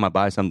 Half the time I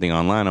buy something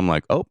online, I'm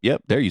like, oh,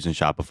 yep, they're using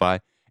Shopify.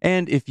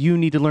 And if you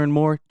need to learn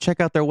more, check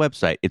out their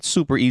website. It's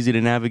super easy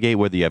to navigate,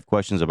 whether you have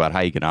questions about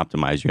how you can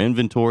optimize your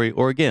inventory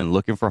or, again,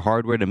 looking for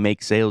hardware to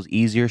make sales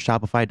easier.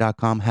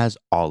 Shopify.com has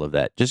all of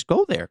that. Just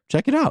go there.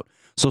 Check it out.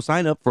 So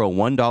sign up for a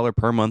 $1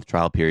 per month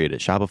trial period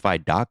at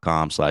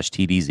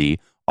shopify.com/TDZ,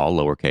 all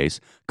lowercase.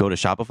 Go to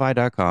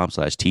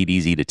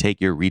shopify.com/TDZ to take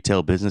your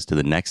retail business to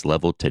the next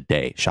level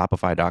today.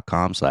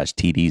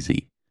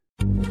 Shopify.com/TDZ.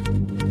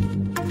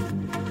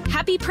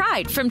 Happy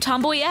Pride from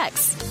Tomboy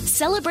X,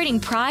 celebrating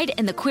pride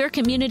and the queer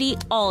community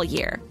all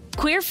year.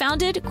 Queer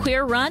founded,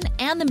 queer run,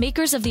 and the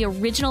makers of the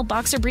original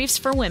boxer briefs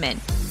for women,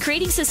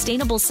 creating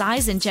sustainable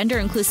size and gender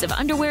inclusive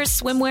underwear,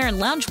 swimwear,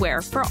 and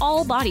loungewear for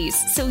all bodies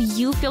so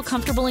you feel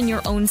comfortable in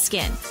your own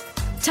skin.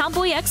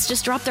 Tomboy X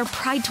just dropped their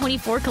Pride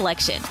 24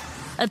 collection,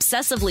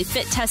 obsessively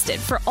fit tested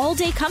for all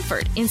day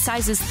comfort in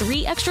sizes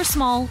 3 extra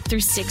small through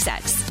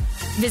 6X.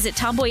 Visit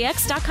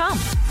tomboyx.com.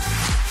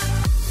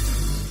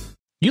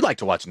 You like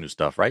to watch new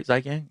stuff, right,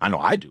 Zeit Gang? I know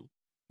I do.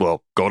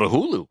 Well, go to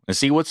Hulu and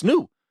see what's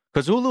new.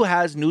 Because Hulu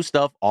has new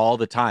stuff all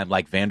the time,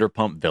 like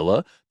Vanderpump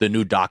Villa, the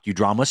new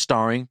docudrama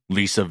starring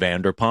Lisa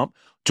Vanderpump.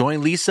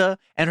 Join Lisa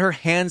and her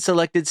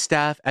hand-selected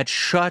staff at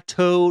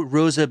Chateau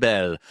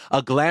Rosabelle,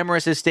 a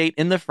glamorous estate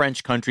in the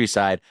French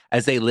countryside,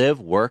 as they live,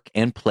 work,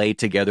 and play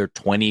together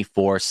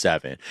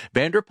 24/7.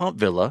 Vanderpump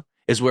Villa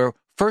is where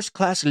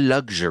first-class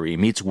luxury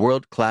meets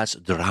world-class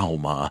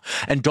drama.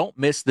 And don't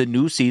miss the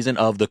new season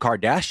of The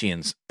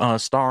Kardashians,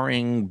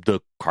 starring the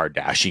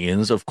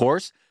Kardashians, of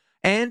course.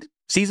 And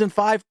Season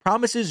 5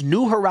 promises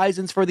new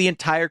horizons for the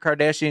entire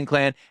Kardashian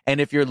clan.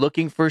 And if you're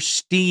looking for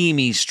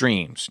steamy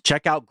streams,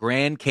 check out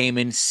Grand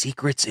Cayman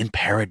Secrets in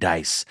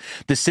Paradise,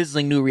 the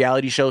sizzling new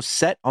reality show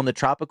set on the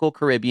tropical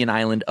Caribbean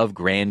island of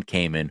Grand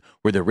Cayman,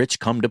 where the rich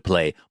come to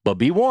play. But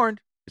be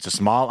warned, it's a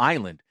small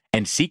island,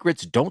 and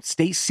secrets don't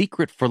stay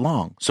secret for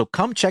long. So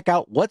come check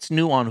out what's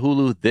new on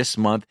Hulu this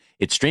month.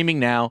 It's streaming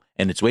now,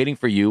 and it's waiting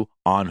for you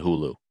on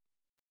Hulu.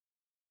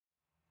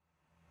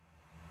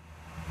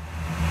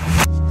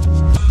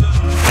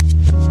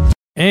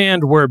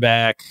 And we're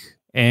back.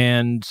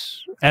 And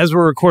as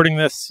we're recording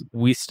this,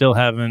 we still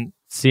haven't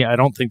seen, I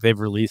don't think they've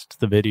released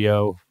the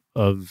video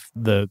of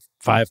the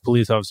 5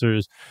 police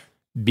officers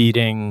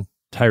beating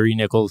Tyree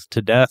Nichols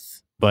to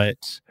death.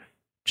 But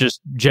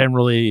just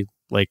generally,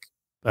 I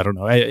don't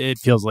know, it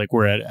feels like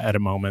we're at a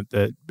moment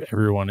that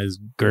everyone is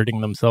girding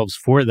themselves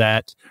for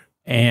that.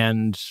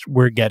 And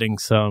we're getting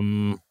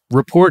some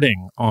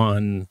reporting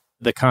on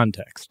the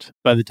context.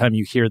 By the time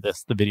you hear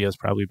this, the video has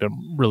probably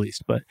been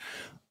released. But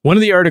one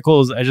of the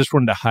articles I just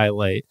wanted to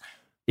highlight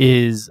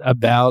is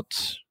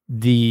about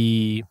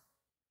the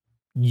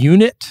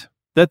unit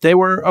that they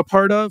were a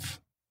part of.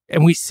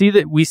 And we see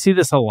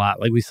this a lot.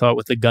 Like we saw it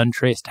with the gun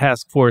trace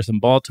task force in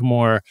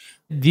Baltimore.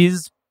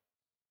 These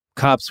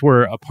cops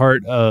were a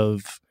part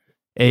of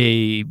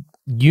a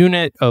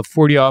unit of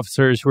 40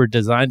 officers who were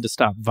designed to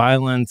stop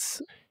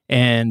violence.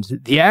 And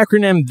the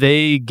acronym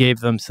they gave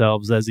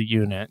themselves as a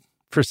unit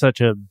for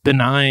such a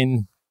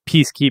benign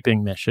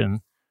peacekeeping mission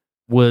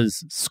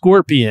was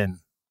Scorpion,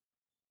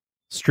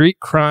 Street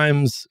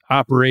Crimes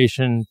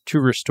Operation to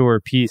Restore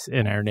Peace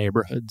in Our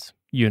Neighborhoods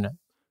Unit.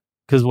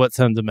 Because what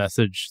sends a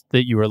message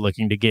that you are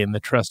looking to gain the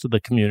trust of the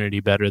community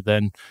better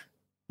than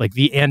like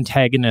the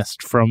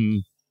antagonist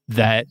from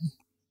that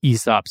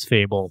Aesop's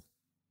fable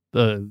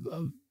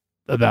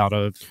about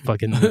a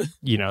fucking,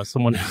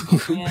 someone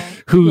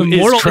who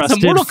is trusted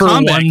it's a Mortal for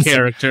Kombat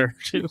character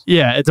too.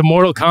 Yeah, it's a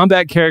Mortal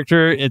Kombat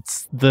character.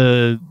 It's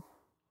the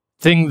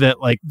thing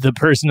that like the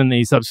person in the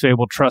Aesop's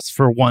fable trusts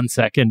for 1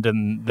 second,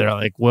 and they're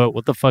like,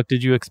 what the fuck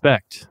did you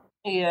expect?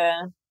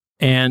 Yeah.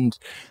 And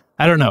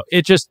I don't know.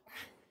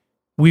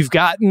 We've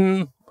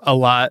gotten a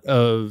lot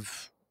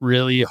of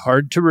really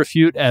hard to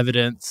refute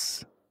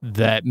evidence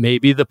that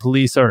maybe the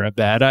police are a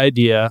bad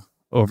idea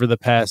over the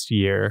past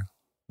year.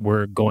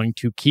 We're going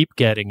to keep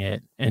getting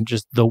it. And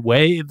just the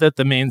way that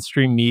the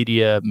mainstream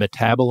media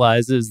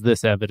metabolizes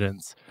this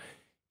evidence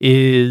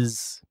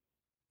is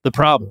the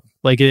problem.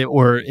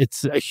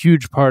 It's a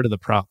huge part of the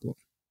problem.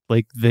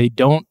 Like, they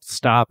don't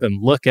stop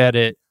and look at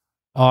it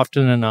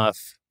often enough.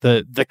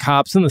 The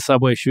cops in the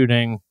subway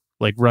shooting,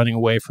 like running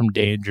away from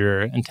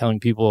danger and telling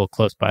people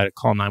close by to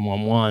call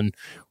 911,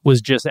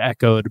 was just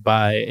echoed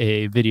by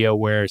a video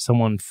where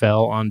someone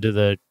fell onto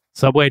the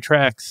subway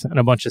tracks and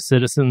a bunch of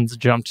citizens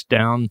jumped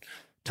down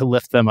to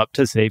lift them up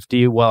to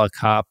safety while a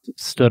cop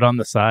stood on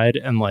the side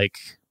and like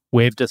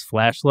waved his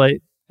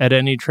flashlight at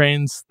any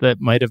trains that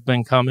might have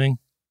been coming,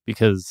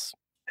 because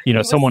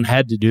someone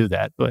had to do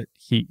that, but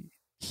he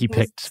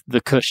picked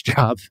the cush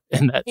job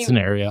in that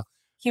scenario.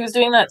 He was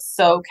doing that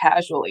so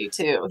casually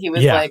too. He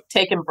was like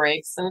taking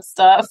breaks and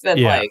stuff,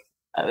 and like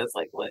I was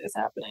like, what is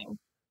happening?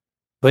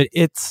 But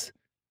it's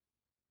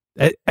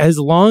as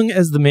long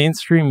as the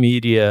mainstream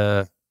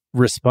media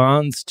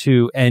responds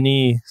to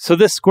so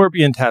this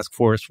Scorpion task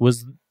force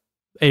was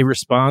a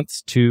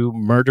response to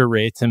murder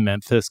rates in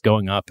Memphis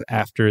going up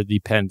after the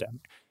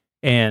pandemic.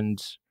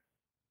 And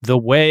the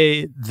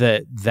way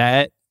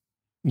that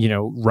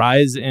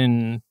rise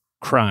in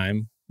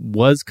crime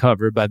was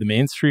covered by the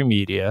mainstream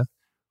media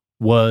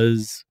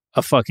was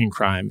a fucking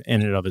crime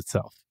in and of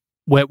itself.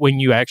 When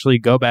you actually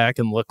go back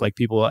and look, like,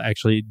 people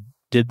actually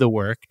did the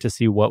work to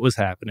see what was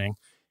happening,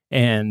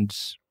 and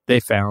they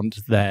found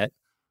that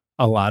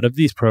a lot of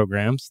these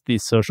programs,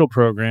 these social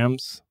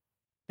programs,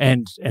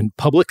 and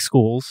public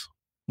schools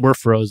were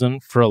frozen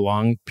for a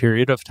long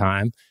period of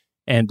time.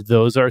 And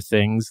those are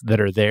things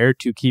that are there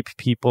to keep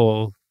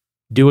people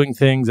doing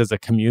things as a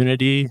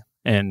community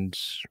and,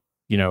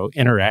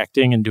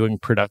 interacting and doing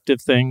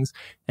productive things.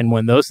 And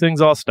when those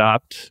things all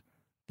stopped,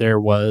 there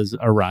was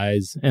a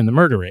rise in the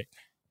murder rate.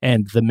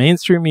 And the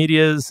mainstream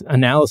media's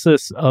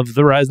analysis of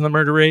the rise in the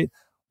murder rate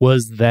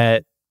was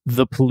that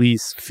the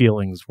police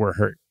feelings were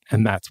hurt.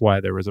 And that's why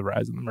there was a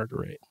rise in the murder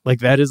rate. Like,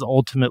 that is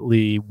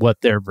ultimately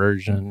what their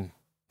version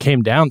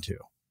came down to.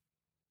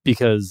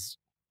 Because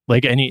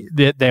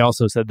they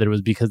also said that it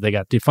was because they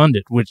got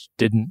defunded, which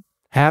didn't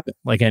happen.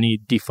 Like, any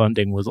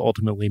defunding was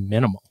ultimately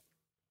minimal.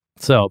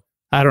 So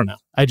I don't know.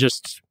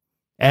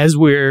 As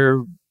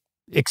we're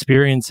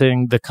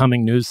experiencing the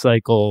coming news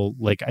cycle,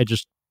 like, I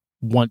just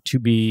want to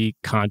be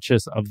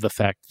conscious of the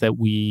fact that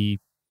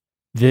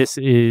this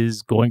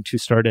is going to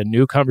start a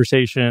new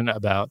conversation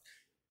about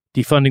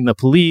defunding the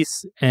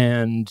police,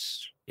 and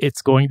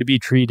it's going to be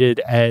treated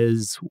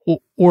as,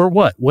 or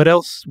what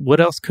else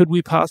could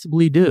we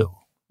possibly do?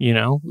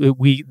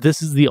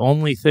 This is the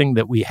only thing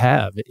that we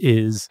have,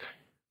 is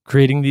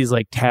creating these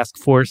like task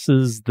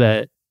forces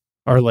that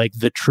are like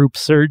the troop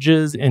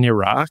surges in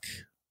Iraq,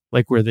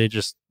 like where they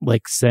just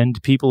like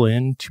send people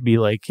in to be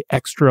like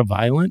extra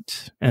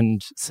violent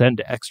and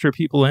send extra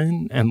people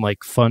in and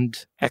like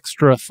fund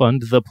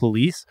the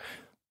police.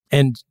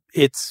 And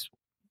it's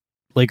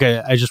like,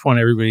 I just want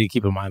everybody to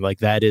keep in mind, like,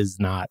 that is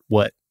not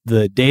what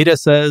the data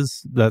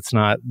says. That's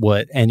not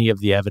what any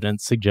of the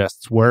evidence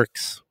suggests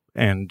works.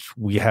 And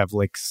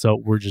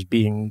we're just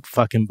being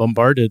fucking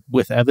bombarded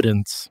with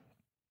evidence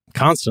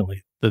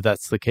constantly that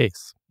that's the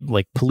case.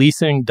 Like,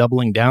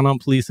 doubling down on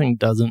policing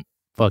doesn't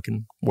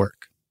fucking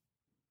work.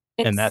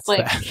 And that's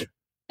like, that.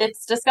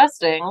 It's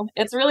disgusting.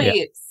 It's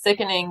really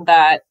sickening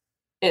that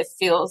it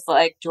feels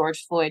like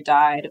George Floyd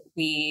died.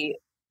 We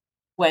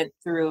went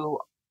through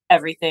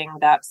everything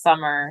that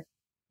summer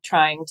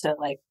trying to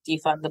like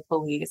defund the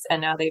police,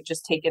 and now they've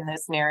just taken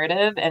this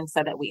narrative and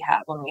said that we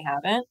have when we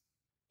haven't,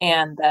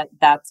 and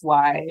that's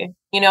why,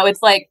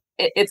 it's like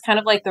it's kind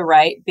of like the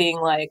right being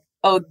like,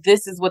 oh,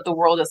 this is what the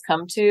world has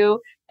come to,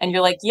 and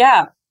you're like,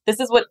 yeah, this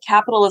is what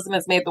capitalism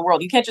has made the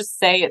world. You can't just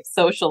say it's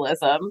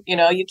socialism,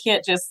 you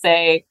can't just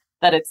say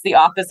that it's the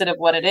opposite of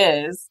what it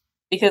is,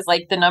 because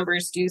like the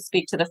numbers do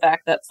speak to the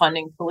fact that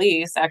funding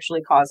police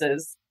actually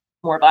causes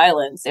more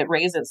violence, it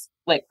raises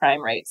like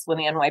crime rates. When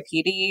the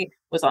NYPD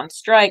was on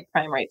strike,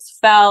 crime rates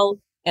fell.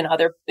 In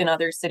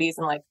other cities,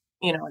 and like,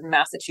 you know, in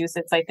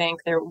Massachusetts, I think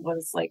there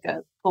was like a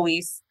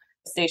police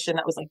station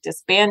that was like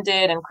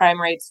disbanded and crime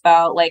rates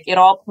fell. Like, it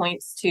all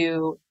points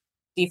to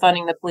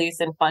defunding the police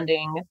and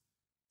funding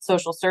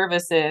social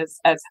services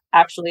as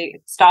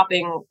actually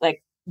stopping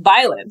like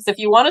violence. If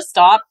you want to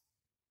stop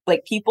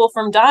like people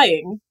from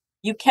dying,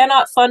 you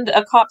cannot fund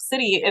a cop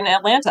city in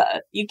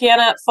Atlanta. You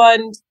cannot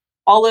fund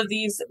all of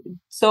these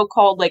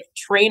so-called like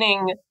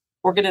training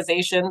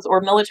organizations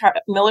or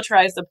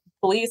militarize the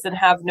police and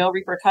have no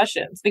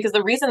repercussions. Because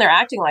the reason they're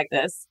acting like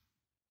this,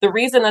 the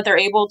reason that they're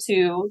able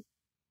to,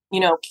 you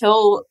know,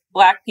 kill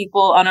Black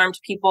people, unarmed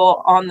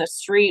people on the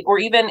street, or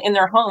even in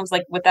their homes,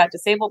 like with that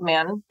disabled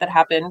man that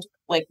happened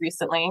like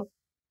recently,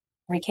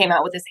 where he came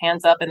out with his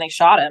hands up and they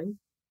shot him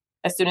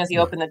as soon as he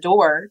opened the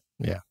door.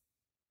 Yeah.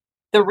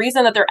 The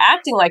reason that they're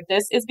acting like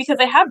this is because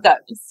they have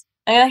guns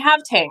and they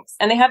have tanks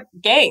and they have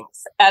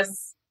gangs,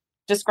 as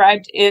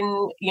described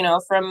in, you know,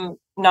 from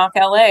Knock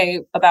LA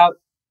about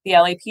the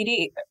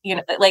LAPD. You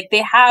know, like,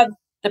 they have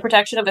the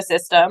protection of a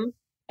system,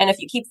 and if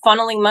you keep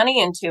funneling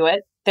money into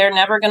it, they're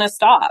never going to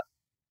stop.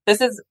 This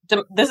is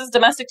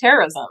domestic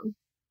terrorism.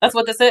 That's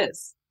what this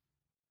is.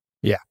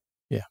 Yeah.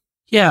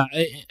 Yeah,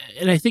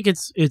 and I think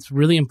it's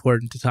really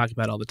important to talk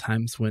about all the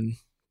times when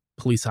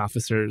police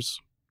officers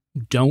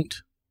don't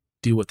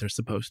do what they're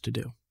supposed to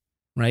do,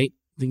 right?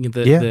 Thinking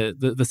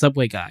the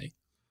subway guy,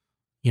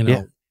 you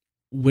know,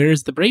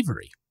 where's the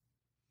bravery?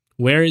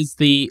 Where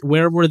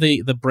were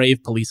the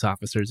brave police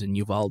officers in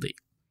Uvalde?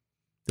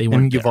 They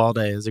weren't. And Uvalde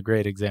is a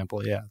great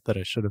example, that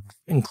I should have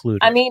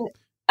included. I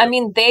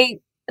mean,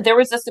 there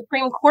was a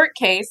Supreme Court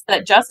case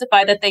that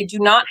justified that they do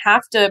not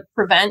have to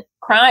prevent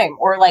crime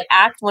or like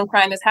act when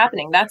crime is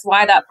happening. That's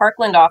why that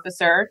Parkland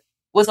officer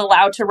was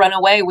allowed to run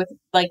away with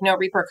like no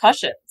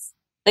repercussions.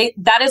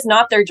 That is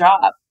not their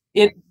job.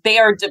 They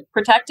are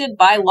protected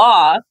by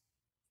law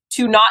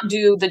to not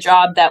do the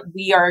job that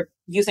we are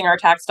using our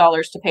tax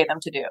dollars to pay them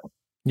to do.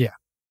 Yeah.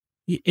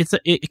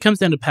 It comes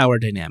down to power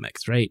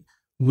dynamics, right?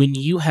 When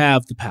you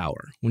have the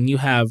power, when you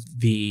have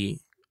the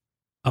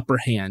upper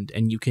hand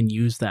and you can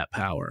use that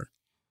power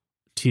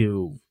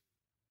to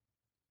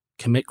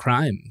commit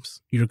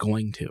crimes, you're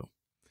going to.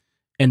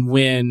 And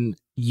when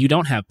you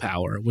don't have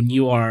power, when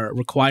you are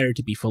required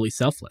to be fully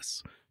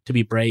selfless, to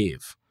be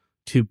brave,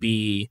 to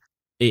be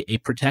a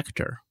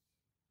protector,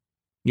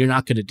 you're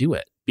not going to do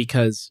it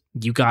because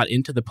you got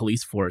into the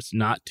police force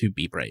not to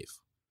be brave.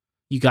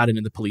 You got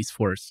into the police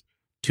force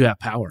to have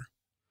power.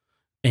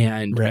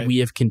 And we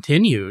have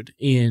continued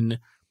in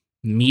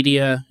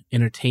media,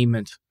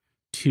 entertainment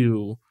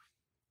to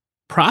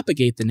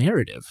propagate the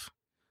narrative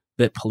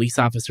that police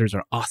officers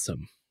are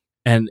awesome.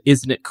 And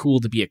isn't it cool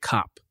to be a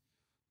cop?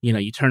 You know,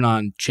 you turn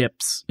on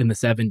Chips in the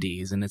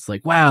 70s and it's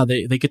like, wow,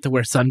 they get to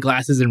wear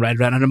sunglasses and ride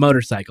around on a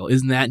motorcycle.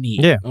 Isn't that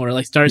neat? Yeah. Or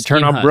like Starsky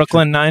turn on Hutch.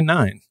 Brooklyn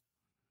Nine-Nine.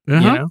 You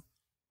know?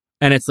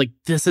 And it's like,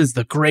 this is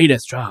the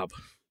greatest job.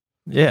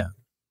 Yeah.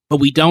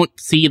 But we don't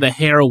see the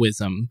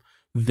heroism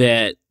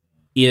that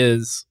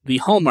is the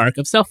hallmark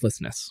of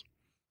selflessness,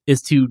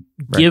 is to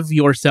give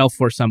yourself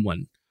for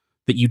someone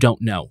that you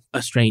don't know,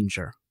 a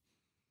stranger.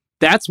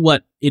 That's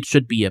what it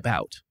should be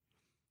about,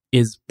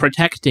 is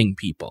protecting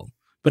people.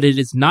 But it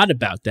is not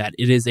about that.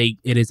 It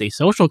is a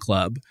social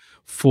club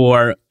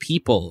for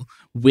people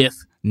with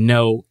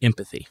no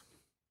empathy.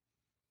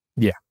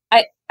 Yeah.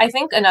 I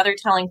think another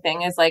telling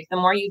thing is like the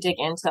more you dig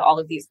into all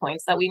of these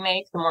points that we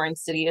make, the more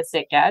insidious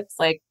it gets.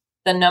 Like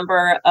the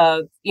number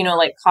of, you know,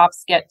 like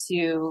cops get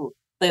to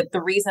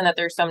the reason that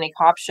there's so many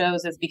cop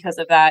shows is because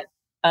of that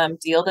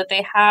deal that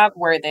they have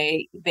where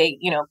they,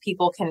 you know,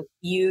 people can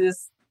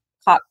use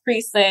cop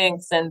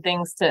precincts and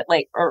things to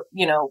like, or,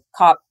 you know,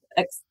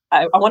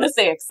 I want to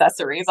say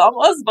accessories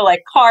almost, but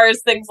like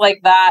cars, things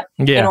like that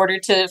in order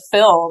to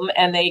film,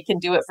 and they can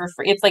do it for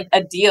free. It's like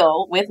a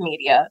deal with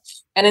media.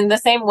 And in the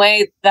same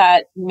way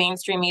that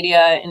mainstream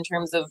media in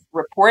terms of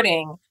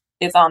reporting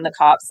is on the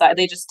cop side,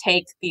 they just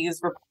take these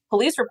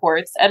police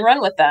reports and run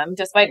with them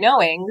despite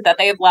knowing that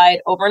they have lied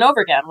over and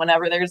over again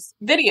whenever there's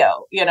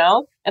video, you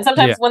know? And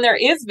sometimes when there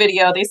is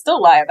video, they still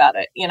lie about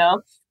it, you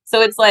know?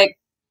 So it's like,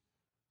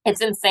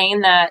 it's insane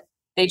that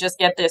they just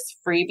get this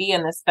freebie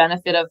and this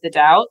benefit of the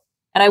doubt.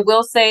 And I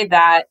will say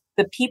that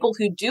the people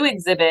who do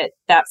exhibit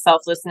that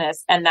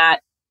selflessness and that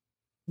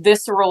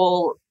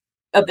visceral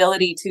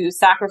ability to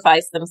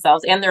sacrifice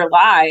themselves and their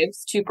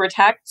lives to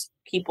protect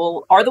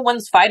people are the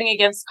ones fighting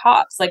against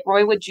cops. Like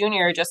Roy Wood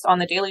Jr. just on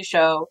the Daily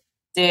Show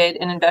did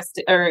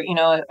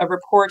a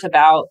report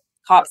about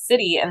Cop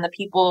City and the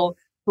people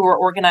who are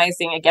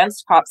organizing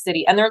against Cop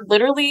City. And they're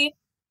literally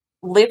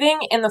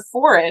living in the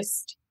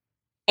forest,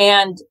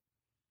 and,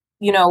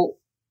 you know,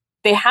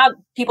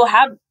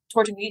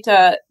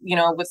 Tortuguita, you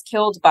know, was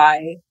killed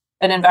by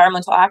an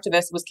environmental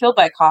activist, was killed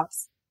by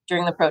cops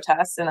during the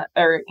protests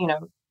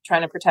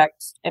trying to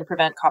protect and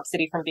prevent Cop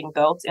City from being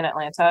built in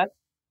Atlanta.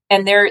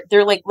 And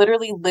they're like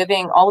literally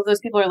living, all of those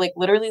people are like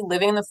literally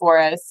living in the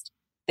forest.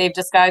 They've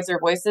disguised their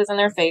voices and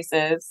their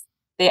faces.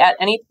 they at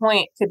any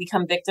point could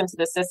become victims of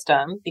the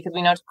system, because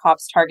we know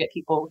cops target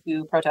people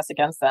who protest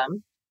against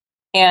them.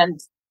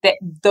 And that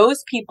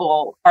those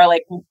people are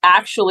like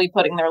actually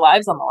putting their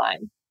lives on the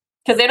line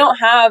because they don't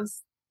have,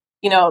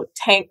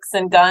 tanks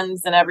and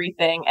guns and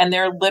everything. And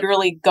they're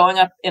literally going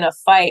up in a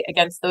fight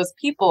against those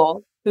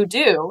people who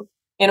do,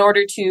 in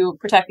order to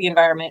protect the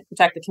environment,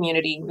 protect the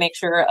community, make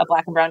sure a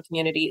Black and brown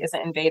community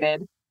isn't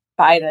invaded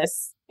by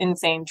this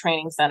insane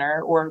training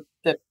center, or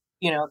the,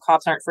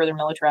 cops aren't further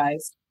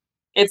militarized.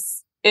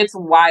 It's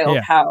wild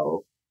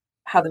how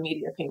the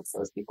media paints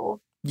those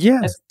people.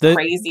 Yeah. It's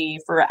crazy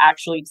for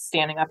actually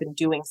standing up and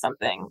doing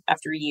something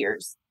after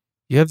years.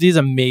 You have these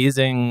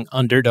amazing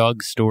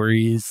underdog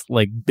stories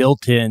like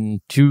built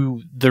in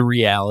to the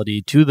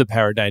reality, to the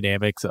power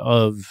dynamics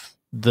of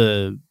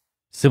the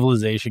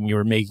civilization you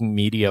were making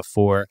media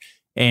for.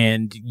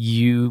 And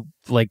you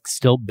like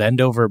still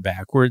bend over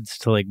backwards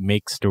to like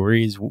make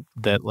stories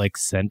that like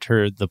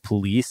center the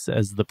police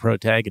as the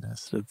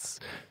protagonist.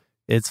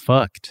 It's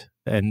fucked.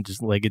 And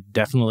just like it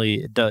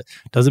definitely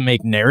doesn't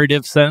make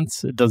narrative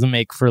sense. It doesn't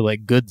make for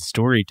like good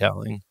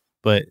storytelling,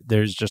 but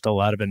there's just a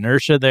lot of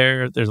inertia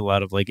there. There's a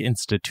lot of like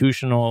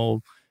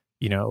institutional,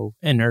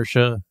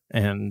 inertia.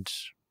 And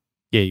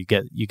yeah, you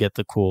get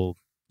the cool,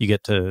 you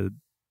get to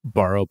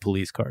borrow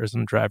police cars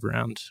and drive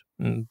around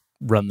and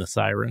run the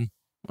siren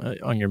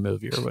on your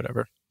movie or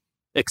whatever.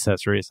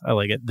 Accessories. I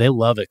like it. They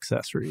love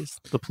accessories.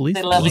 The police.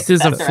 They love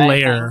pieces of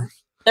flair.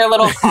 Their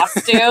little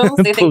costumes.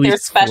 They think they're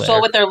special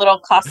flair. With their little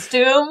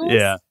costumes.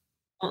 Yeah.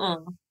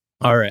 Mm-mm.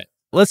 All right.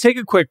 Let's take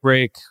a quick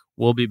break.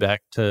 We'll be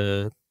back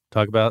to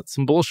talk about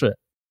some bullshit.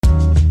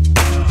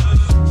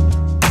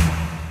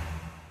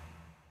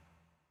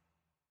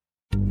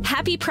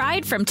 Happy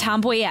Pride from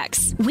Tomboy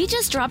X. We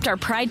just dropped our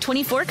Pride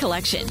 24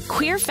 collection.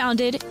 Queer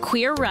founded,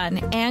 queer run,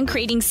 and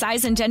creating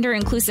size and gender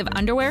inclusive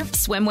underwear,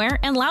 swimwear,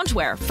 and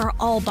loungewear for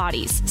all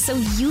bodies, so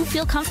you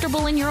feel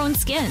comfortable in your own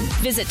skin.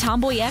 Visit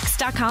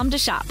tomboyx.com to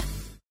shop.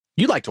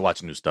 You like to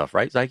watch new stuff,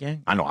 right,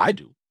 Zygang? I know I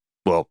do.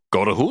 Well,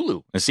 go to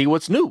Hulu and see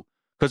what's new.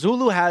 Because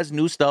Hulu has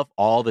new stuff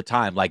all the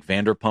time, like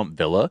Vanderpump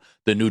Villa,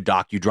 the new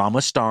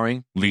docudrama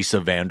starring Lisa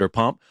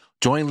Vanderpump.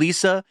 Join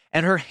Lisa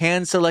and her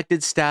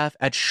hand-selected staff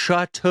at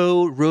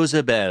Chateau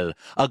Rosabelle,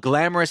 a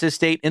glamorous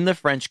estate in the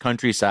French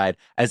countryside,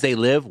 as they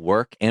live,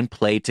 work, and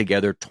play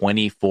together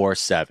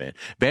 24/7.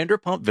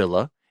 Vanderpump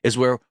Villa is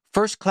where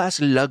first-class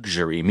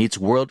luxury meets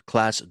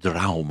world-class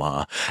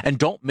drama. And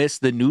don't miss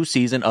the new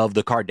season of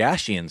The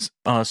Kardashians,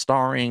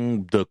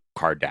 starring the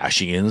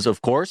Kardashians,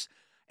 of course.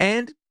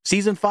 And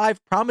Season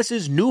 5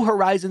 promises new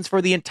horizons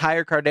for the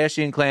entire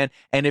Kardashian clan.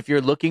 And if you're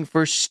looking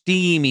for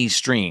steamy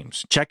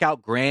streams, check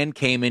out Grand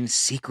Cayman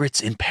Secrets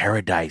in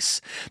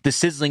Paradise, the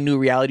sizzling new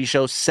reality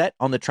show set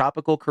on the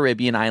tropical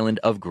Caribbean island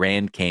of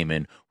Grand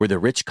Cayman, where the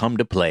rich come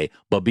to play.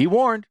 But be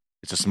warned,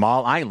 it's a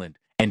small island,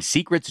 and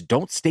secrets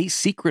don't stay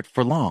secret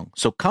for long.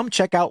 So come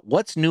check out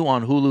what's new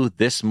on Hulu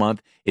this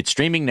month. It's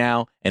streaming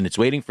now, and it's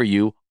waiting for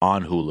you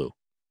on Hulu.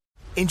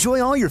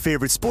 Enjoy all your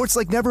favorite sports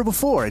like never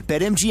before at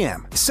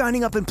BetMGM.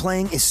 Signing up and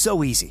playing is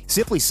so easy.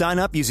 Simply sign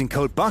up using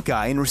code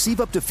Buckeye and receive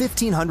up to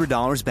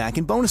 $1,500 back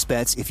in bonus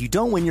bets if you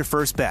don't win your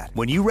first bet.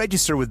 When you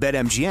register with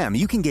BetMGM,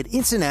 you can get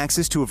instant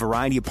access to a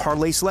variety of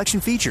parlay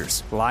selection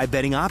features, live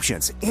betting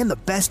options, and the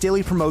best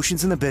daily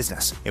promotions in the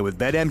business. And with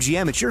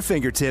BetMGM at your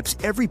fingertips,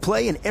 every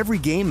play and every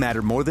game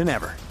matter more than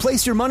ever.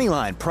 Place your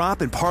moneyline,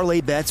 prop, and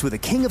parlay bets with the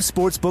king of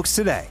sportsbooks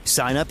today.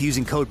 Sign up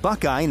using code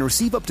Buckeye and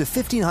receive up to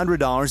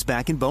 $1,500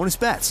 back in bonus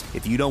bets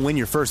if you don't win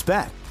your first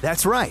bet.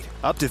 That's right,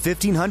 up to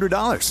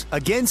 $1,500.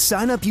 Again,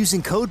 sign up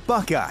using code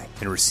Buckeye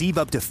and receive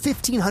up to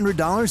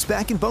 $1,500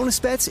 back in bonus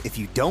bets if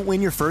you don't win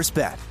your first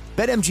bet.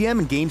 BetMGM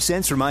and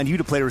GameSense remind you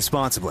to play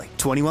responsibly.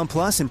 21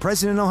 plus and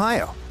present in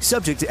Ohio.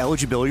 Subject to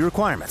eligibility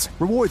requirements.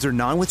 Rewards are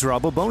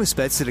non-withdrawable bonus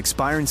bets that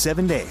expire in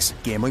 7 days.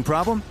 Gambling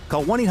problem?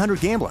 Call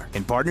 1-800-GAMBLER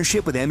in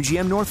partnership with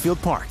MGM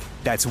Northfield Park.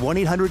 That's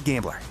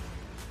 1-800-GAMBLER.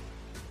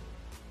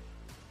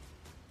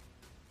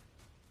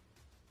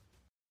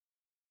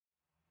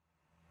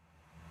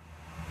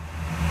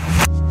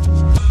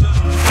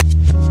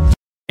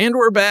 And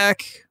we're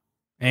back.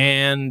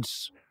 And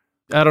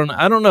I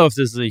don't know if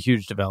this is a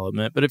huge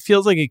development, but it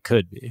feels like it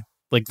could be.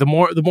 Like the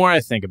more I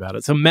think about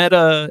it. So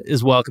Meta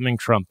is welcoming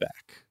Trump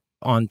back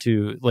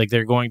onto, like,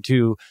 they're going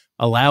to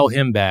allow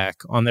him back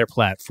on their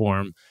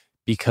platform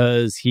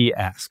because he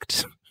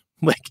asked.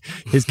 Like,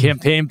 his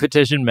campaign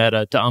petitioned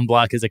Meta to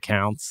unblock his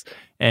accounts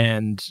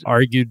and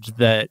argued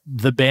that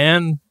the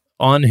ban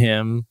on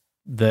him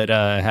that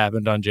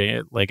happened on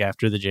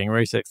after the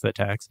January 6th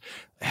attacks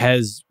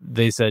has,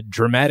 they said,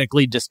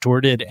 dramatically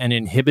distorted and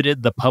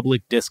inhibited the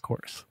public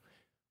discourse,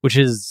 which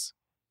is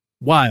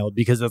wild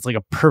because that's like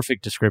a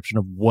perfect description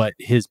of what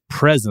his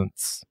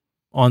presence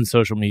on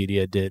social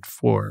media did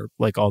for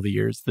like all the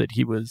years that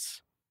he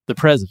was the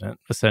president,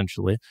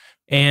 essentially.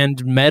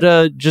 And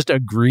Meta just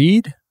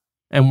agreed,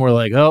 and we're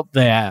like, oh,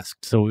 they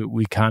asked, so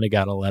we kind of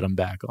got to let him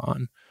back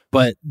on.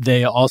 But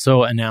they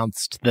also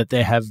announced that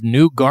they have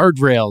new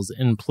guardrails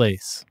in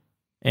place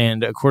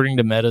And according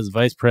to Meta's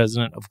vice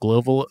president of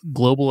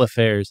global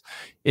affairs,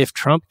 if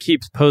Trump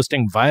keeps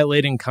posting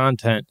violating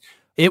content,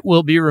 it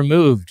will be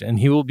removed and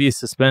he will be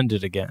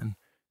suspended again.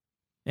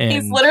 And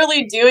he's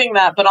literally doing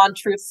that, but on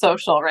Truth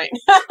Social right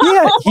now.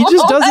 Yeah, he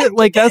just does it.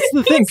 Like, that's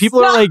the thing.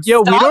 People are like,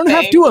 yo, we don't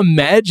have to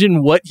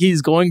imagine what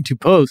he's going to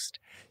post.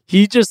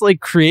 He just like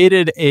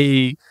created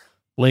a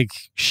like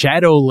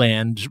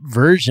Shadowland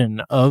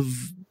version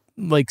of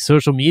like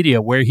social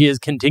media where he has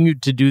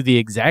continued to do the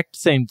exact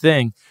same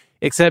thing,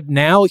 except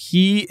now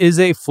he is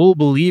a full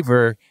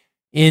believer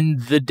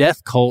in the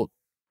death cult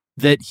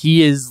that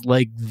he is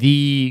like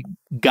the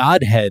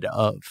godhead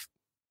of.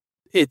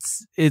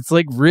 It's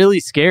like really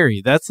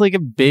scary. That's like a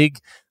big,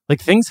 like,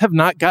 things have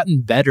not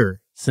gotten better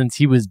since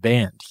he was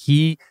banned.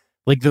 He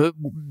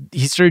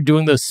started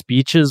doing those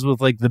speeches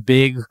with like the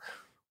big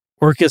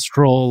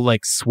orchestral,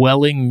 like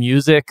swelling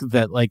music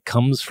that like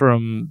comes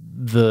from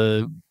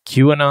the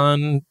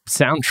QAnon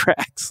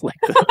soundtracks, like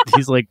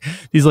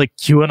these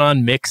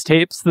QAnon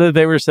mixtapes that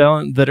they were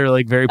selling that are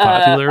like very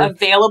popular,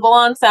 available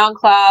on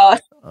SoundCloud.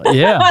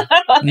 Yeah,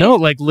 no,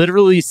 like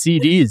literally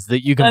CDs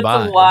that you can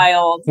buy.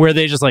 Wild. Where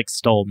they just like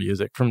stole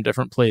music from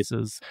different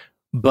places.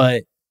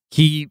 But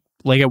he,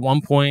 like, at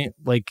one point,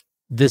 like,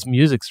 this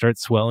music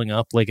starts swelling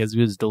up, like, as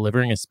he was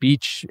delivering a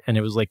speech, and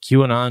it was like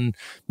QAnon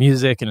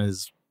music, and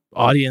his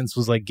audience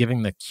was like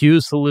giving the Q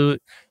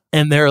salute,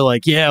 and they're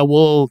like, yeah,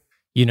 we'll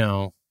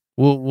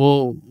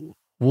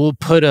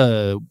put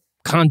a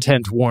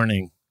content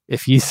warning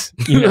if he's,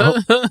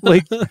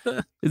 like,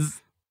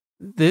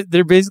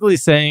 they're basically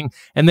saying,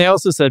 and they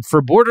also said,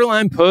 for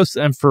borderline posts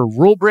and for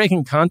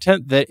rule-breaking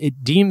content that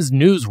it deems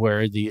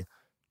newsworthy,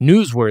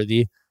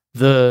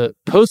 the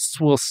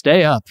posts will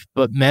stay up,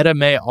 but Meta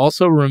may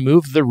also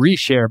remove the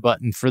reshare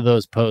button for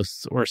those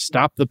posts or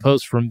stop the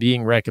post from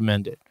being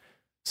recommended.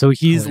 So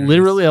he's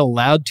literally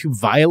allowed to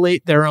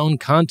violate their own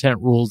content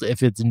rules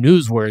if it's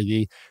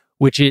newsworthy,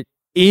 which it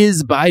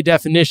is by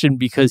definition,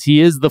 because he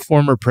is the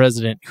former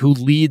president who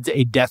leads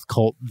a death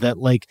cult that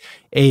like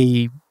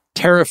a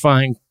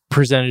terrifying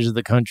percentage of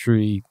the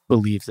country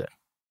believes in.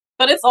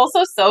 But it's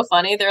also so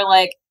funny. They're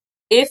like,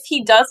 if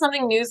he does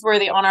something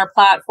newsworthy on our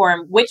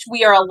platform, which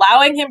we are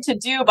allowing him to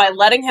do by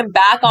letting him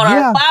back on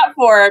our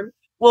platform,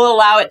 we'll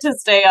allow it to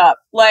stay up.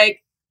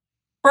 Like,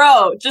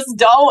 bro, just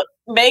don't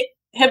make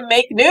him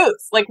make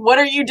news. Like, what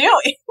are you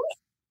doing?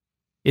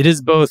 It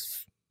is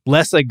both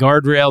less a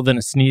guardrail than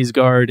a sneeze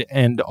guard,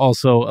 and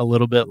also a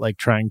little bit like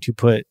trying to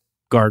put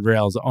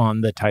guardrails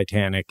on the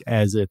Titanic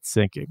as it's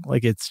sinking.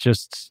 Like, it's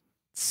just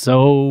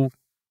so,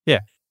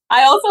 yeah.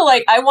 I also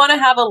I want to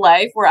have a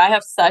life where I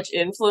have such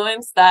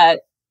influence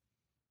that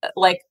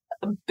like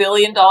 $1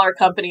 billion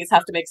companies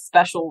have to make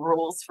special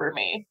rules for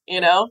me,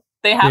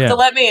 They have to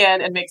let me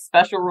in and make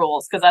special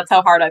rules because that's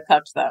how hard I've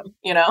touched them,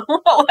 Yeah.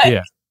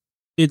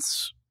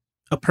 It's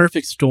a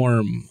perfect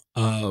storm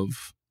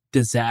of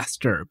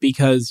disaster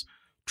because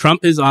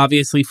Trump is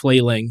obviously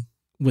flailing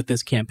with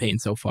this campaign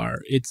so far.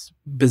 It's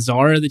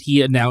bizarre that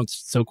he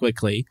announced so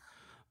quickly,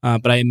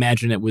 but I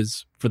imagine it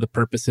was for the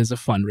purposes of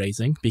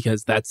fundraising,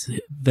 because that's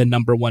the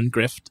number one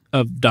grift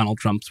of Donald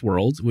Trump's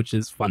world, which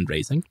is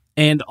fundraising.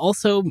 And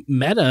also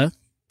Meta,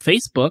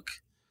 Facebook,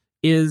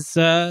 is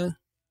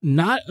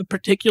not a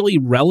particularly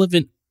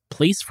relevant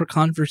place for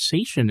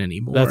conversation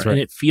anymore. That's right.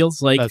 And it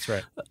feels like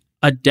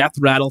a death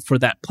rattle for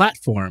that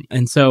platform.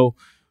 And so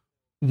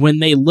when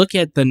they look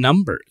at the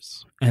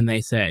numbers and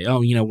they say, oh,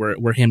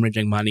 we're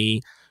hemorrhaging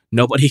money,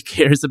 nobody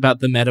cares about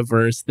the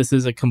metaverse, this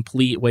is a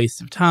complete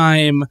waste of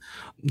time,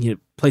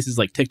 places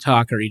like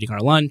TikTok are eating our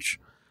lunch,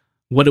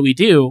 what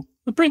do?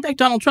 We bring back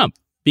Donald Trump,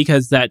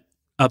 because that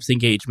ups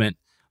engagement.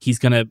 He's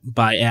going to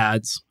buy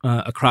ads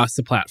across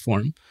the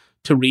platform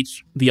to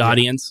reach the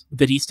audience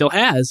that he still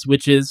has,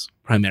 which is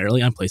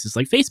primarily on places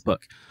like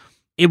Facebook.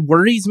 It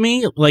worries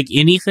me, like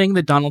anything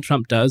that Donald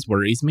Trump does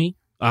worries me,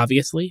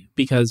 obviously,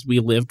 because we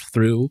lived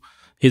through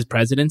his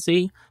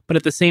presidency. But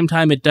at the same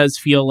time, it does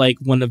feel like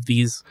one of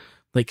these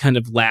like kind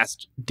of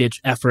last ditch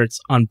efforts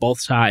on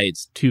both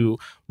sides to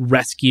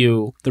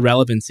rescue the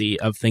relevancy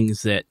of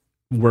things that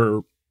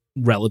were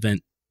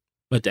relevant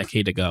a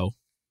decade ago.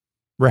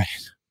 Right.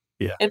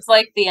 Yeah. It's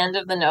like the end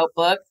of The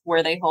Notebook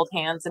where they hold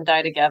hands and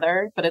die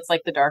together, but it's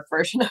like the dark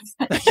version of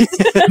that.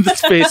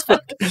 It's Facebook.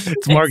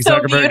 It's Mark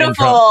Zuckerberg. So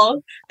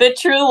beautiful. The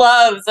true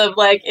loves of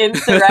like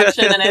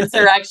insurrection and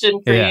insurrection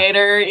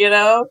creator,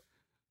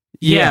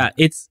 Yeah,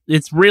 it's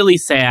really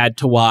sad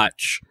to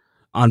watch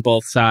on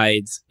both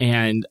sides,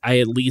 and I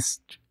at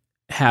least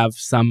have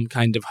some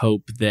kind of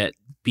hope that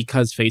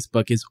because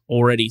Facebook is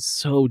already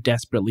so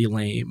desperately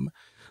lame,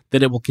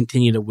 that it will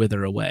continue to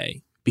wither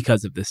away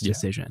because of this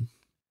decision.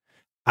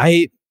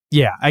 I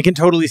can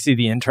totally see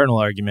the internal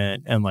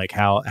argument and like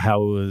how it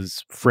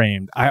was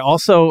framed. I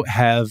also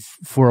have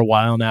for a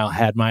while now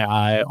had my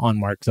eye on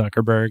Mark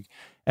Zuckerberg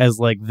as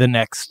like the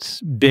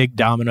next big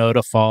domino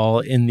to fall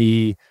in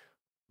the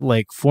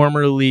like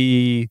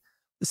formerly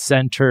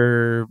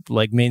center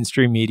like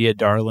mainstream media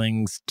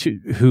darlings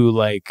who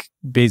like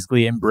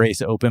basically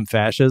embrace open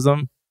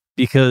fascism,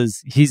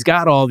 because he's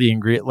got all the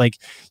ingredients. Like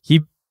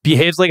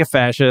behaves like a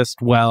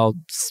fascist while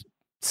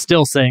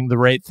still saying the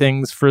right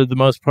things for the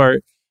most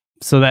part.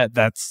 So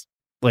that's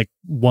like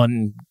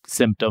one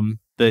symptom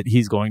that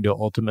he's going to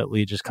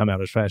ultimately just come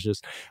out as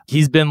fascist.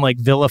 He's been like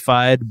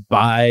vilified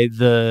by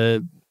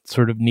the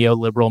sort of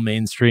neoliberal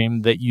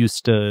mainstream that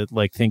used to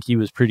like think he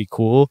was pretty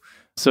cool.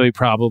 So he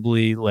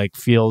probably like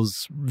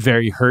feels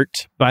very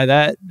hurt by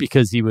that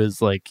because he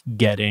was like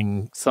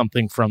getting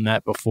something from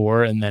that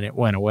before and then it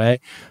went away.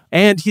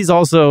 And he's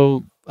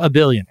also a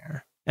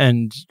billionaire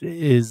and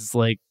is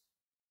like,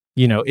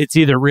 you know, it's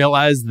either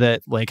realized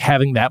that like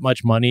having that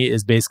much money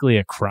is basically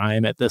a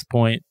crime at this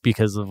point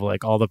because of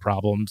like all the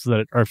problems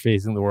that are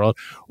facing the world,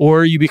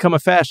 or you become a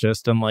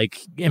fascist and like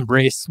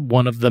embrace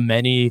one of the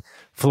many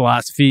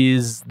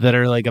philosophies that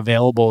are like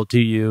available to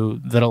you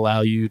that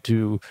allow you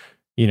to,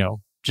 you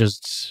know,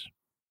 just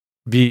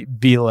be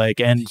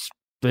like, and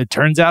it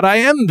turns out I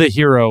am the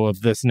hero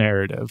of this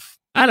narrative.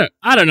 I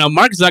don't know.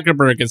 Mark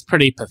Zuckerberg is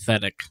pretty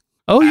pathetic.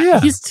 Oh yeah.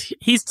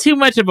 He's too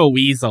much of a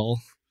weasel.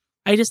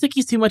 I just think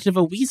he's too much of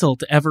a weasel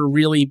to ever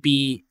really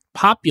be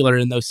popular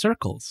in those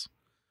circles.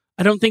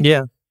 I don't think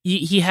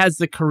he has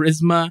the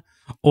charisma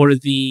or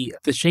the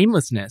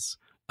shamelessness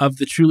of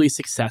the truly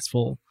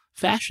successful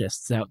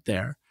fascists out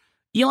there.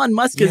 Elon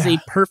Musk is a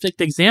perfect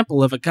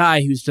example of a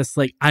guy who's just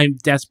like, I'm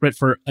desperate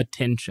for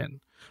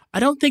attention. I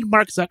don't think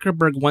Mark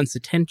Zuckerberg wants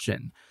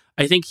attention.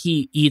 I think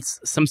he eats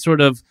some sort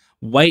of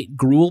white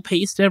gruel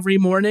paste every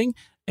morning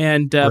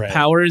and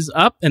powers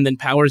up and then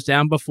powers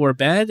down before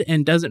bed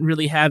and doesn't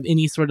really have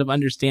any sort of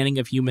understanding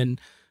of human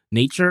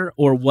nature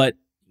or what,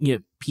 you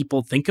know,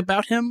 people think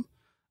about him.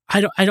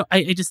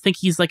 I just think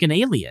he's like an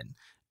alien.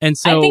 And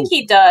so I think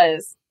he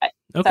does.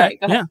 Okay. Sorry,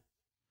 go ahead. Yeah.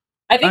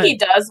 I think he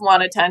does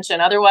want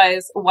attention.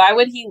 Otherwise, why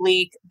would he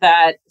leak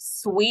that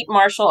sweet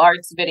martial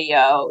arts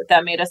video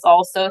that made us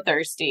all so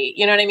thirsty?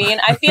 You know what I mean?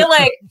 I feel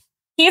like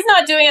he's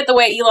not doing it the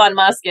way Elon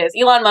Musk is.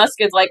 Elon Musk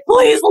is like,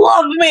 please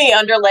love me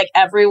under like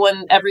every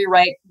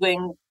right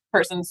wing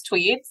person's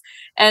tweets.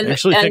 And I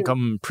actually think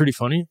I'm pretty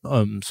funny.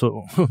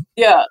 So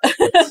yeah,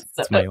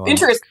 so,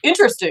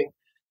 interesting.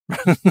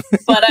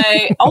 But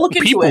I'll look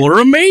into people it. People are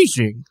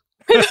amazing.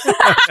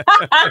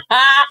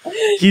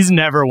 He's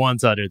never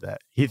once uttered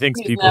that. He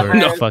thinks people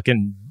are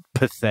fucking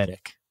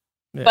pathetic.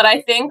 Yeah. But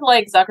I think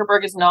like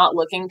Zuckerberg is not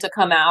looking to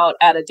come out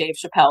at a Dave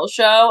Chappelle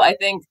show. I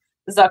think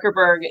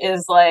Zuckerberg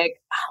is like,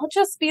 I'll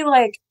just be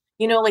like,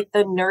 you know, like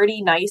the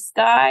nerdy nice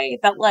guy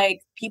that like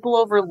people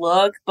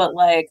overlook, but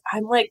like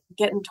I'm like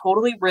getting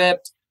totally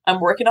ripped. I'm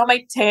working on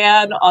my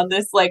tan on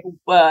this like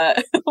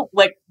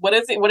like what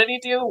is it? What did he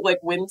do? Like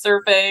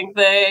windsurfing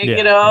thing,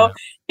 you know? Yeah.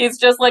 He's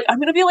just like, I'm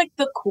gonna be like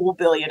the cool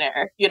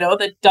billionaire, you know,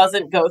 that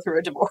doesn't go through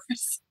a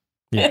divorce.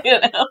 Yeah. You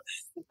know?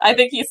 I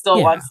think he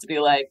still wants to be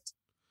liked.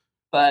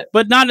 But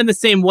not in the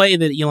same way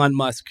that Elon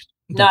Musk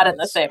does. Not in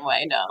the same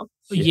way, no.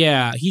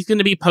 Yeah, he's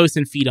gonna be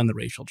posting feed on the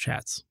racial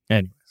chats.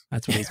 Anyways.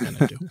 That's what he's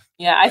gonna do.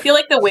 Yeah, I feel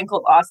like the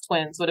Winklevoss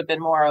twins would have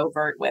been more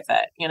overt with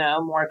it, you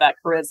know, more of that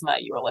charisma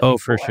you were looking for. Oh,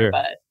 for sure.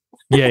 But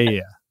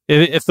yeah.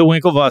 If the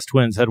Winklevoss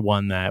twins had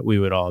won that, we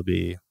would all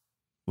be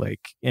like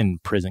in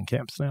prison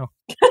camps now.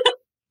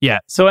 Yeah.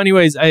 So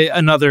anyways,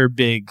 another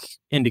big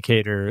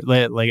indicator,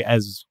 like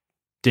as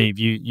Dave,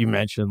 you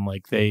mentioned,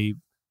 like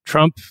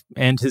Trump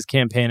and his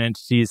campaign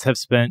entities have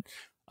spent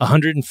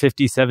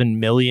 $157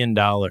 million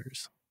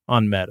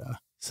on Meta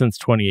since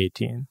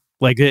 2018.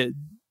 Like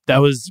that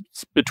was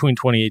between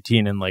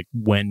 2018 and like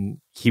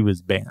when he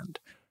was banned.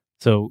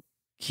 So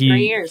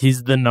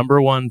he's the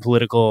number one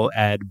political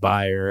ad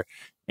buyer,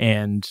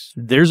 and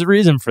there's a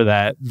reason for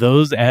that.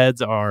 Those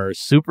ads are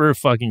super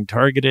fucking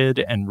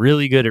targeted and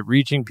really good at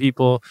reaching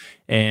people,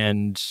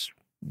 and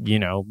you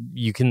know,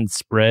 you can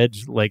spread,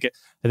 like,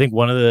 I think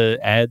one of the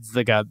ads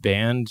that got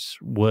banned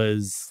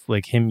was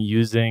like him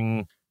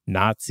using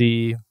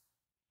Nazi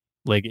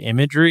like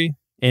imagery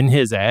in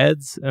his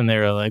ads, and they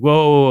were like,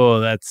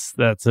 whoa, that's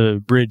a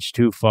bridge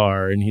too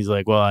far. And he's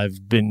like, well,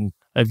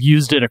 I've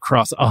used it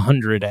across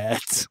 100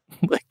 ads.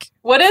 Like,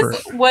 what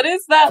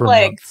is that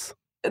like months.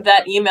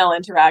 That email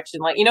interaction,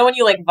 like, you know, when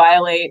you like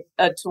violate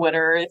a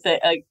Twitter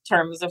like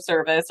terms of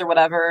service or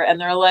whatever, and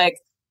they're like,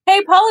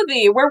 hey,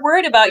 Pallavi, we're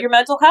worried about your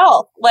mental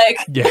health. Like,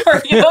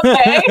 are you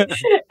okay?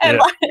 And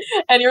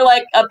and you're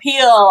like,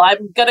 appeal,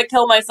 I'm gonna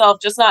kill myself,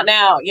 just not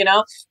now, you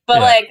know?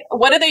 But like,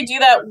 what do they do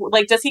that?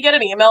 Like, does he get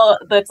an email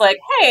that's like,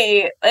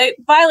 hey, it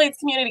violates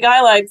community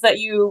guidelines that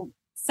you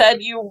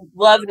said you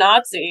love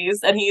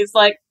Nazis? And he's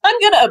like, I'm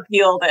gonna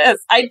appeal this.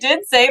 I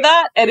did say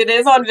that, and it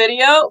is on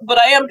video, but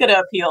I am gonna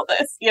appeal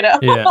this, you know?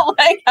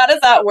 Like, how does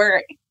that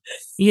work?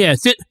 Yeah,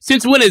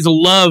 since when is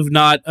love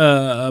not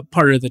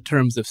part of the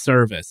terms of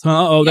service?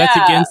 Huh? Oh, that's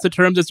against the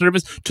terms of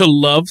service to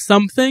love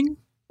something?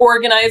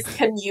 Organized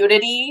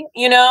community,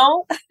 you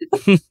know?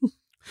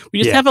 We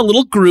just have a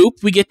little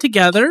group. We get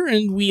together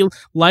and we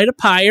light a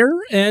pyre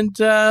and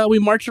we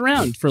march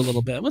around for a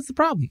little bit. What's the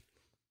problem?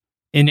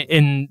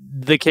 In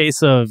the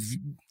case of,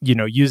 you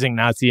know, using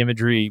Nazi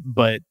imagery,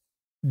 but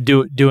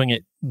doing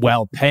it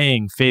while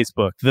paying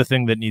Facebook, the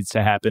thing that needs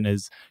to happen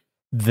is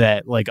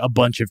that like a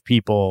bunch of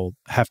people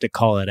have to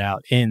call it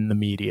out in the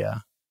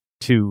media.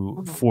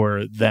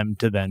 for them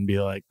to then be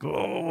like,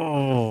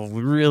 oh,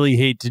 we really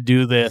hate to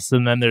do this.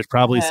 And then there's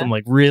probably some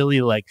like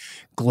really like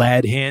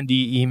glad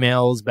handy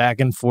emails back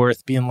and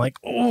forth being like,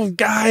 oh,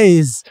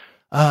 guys,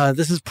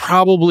 this is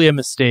probably a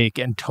mistake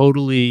and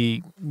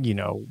totally,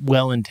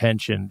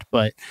 well-intentioned.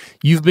 But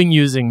you've been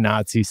using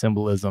Nazi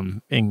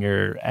symbolism in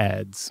your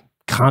ads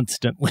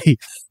constantly.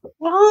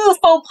 Oh,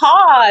 faux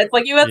pas. It's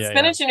like you had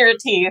spinach in your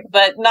teeth,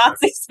 but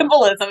Nazi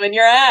symbolism in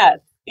your ad.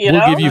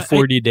 We'll give you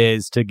 40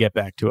 days to get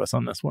back to us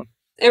on this one.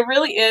 It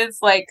really is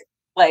like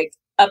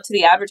up to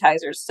the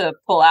advertisers to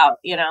pull out,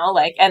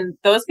 and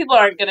those people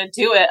aren't going to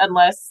do it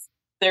unless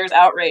there's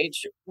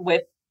outrage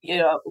with,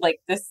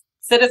 this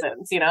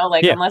citizens,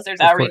 unless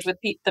there's outrage with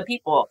the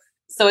people.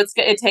 So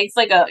it takes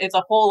it's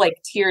a whole like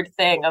tiered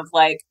thing of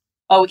like,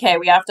 okay,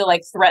 we have to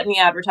like threaten the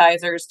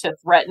advertisers to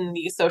threaten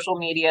these social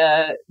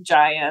media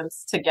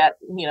giants to get,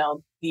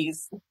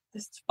 this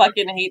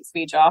fucking hate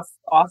speech off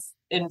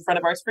in front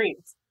of our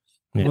screens.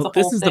 Yeah. Well,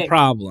 this is the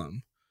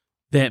problem,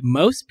 that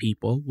most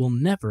people will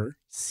never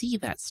see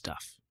that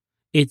stuff.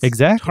 It's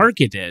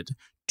targeted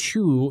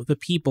to the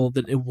people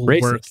that it will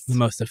work the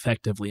most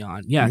effectively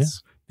on. Yes.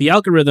 Yeah. The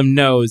algorithm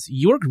knows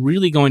you're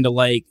really going to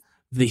like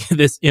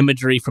this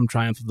imagery from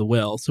Triumph of the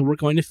Will, so we're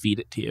going to feed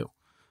it to you.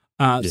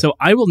 So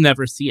I will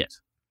never see it.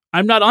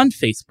 I'm not on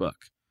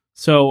Facebook,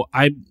 so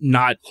I'm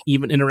not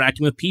even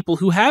interacting with people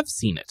who have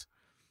seen it,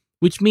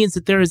 which means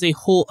that there is a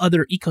whole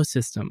other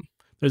ecosystem.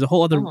 There's a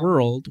whole other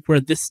world where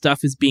this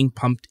stuff is being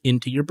pumped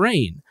into your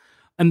brain.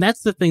 And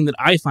that's the thing that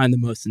I find the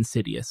most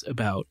insidious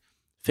about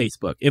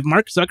Facebook. If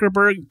Mark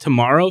Zuckerberg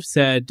tomorrow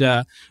said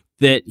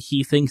that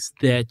he thinks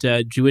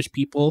that Jewish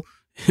people,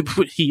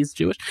 he is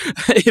Jewish,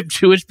 if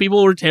Jewish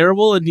people were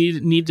terrible and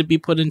need to be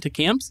put into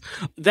camps,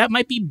 that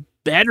might be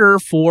better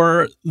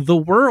for the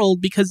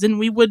world, because then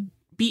we would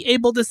be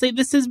able to say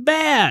this is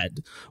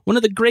bad. One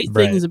of the great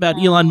things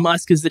about Elon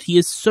Musk is that he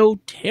is so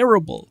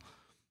terrible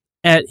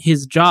at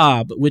his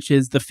job, which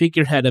is the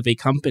figurehead of a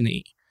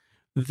company,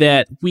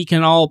 that we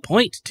can all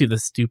point to the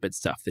stupid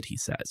stuff that he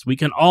says. We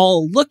can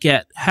all look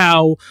at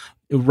how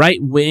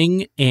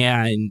right-wing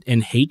and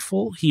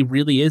hateful he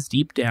really is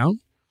deep down.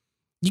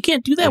 You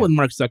can't do that with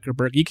Mark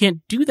Zuckerberg. You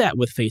can't do that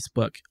with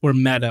Facebook or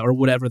Meta or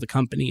whatever the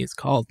company is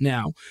called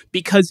now,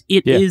 because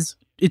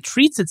it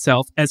treats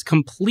itself as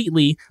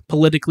completely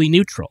politically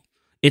neutral.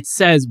 It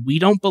says we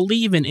don't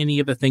believe in any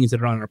of the things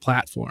that are on our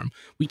platform.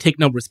 We take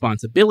no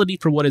responsibility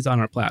for what is on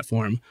our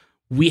platform.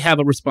 We have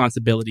a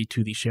responsibility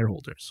to the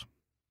shareholders.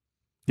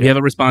 We have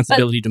a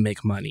responsibility to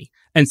make money.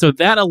 And so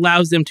that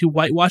allows them to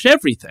whitewash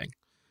everything.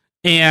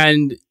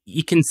 And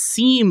it can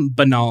seem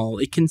banal.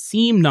 It can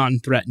seem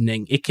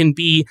non-threatening. It can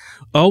be,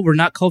 oh, we're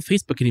not called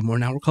Facebook anymore.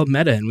 Now we're called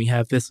Meta, and we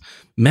have this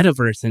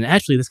metaverse. And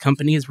actually, this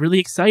company is really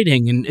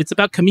exciting. And it's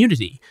about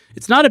community.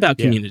 It's not about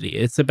community.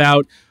 It's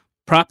about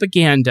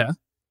propaganda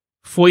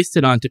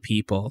foisted onto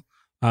people,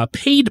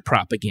 paid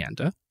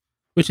propaganda,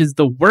 which is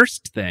the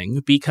worst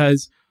thing,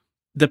 because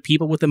the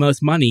people with the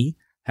most money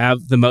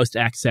have the most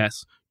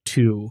access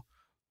to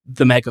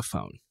the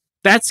megaphone.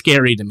 That's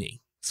scary to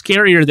me.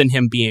 Scarier than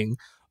him being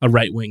a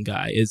right-wing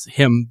guy is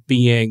him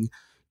being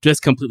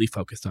just completely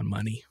focused on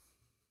money.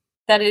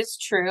 That is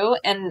true.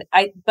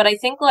 But I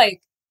think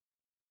like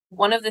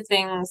one of the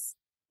things,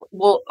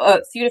 a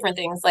few different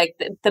things, like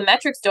the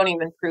metrics don't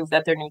even prove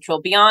that they're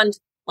neutral beyond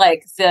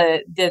like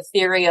the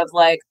theory of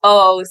like,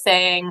 oh,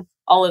 saying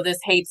all of this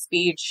hate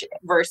speech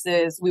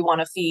versus we want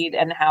to feed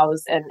and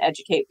house and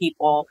educate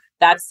people,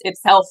 that's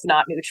itself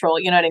not neutral.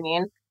 You know what I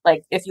mean?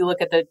 Like if you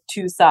look at the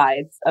two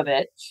sides of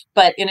it.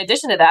 But in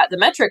addition to that, the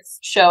metrics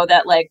show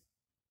that like,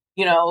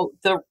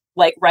 the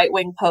like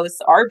right-wing posts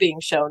are being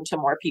shown to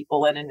more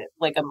people and in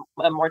like a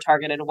more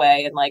targeted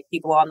way. And like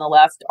people on the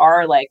left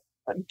are like,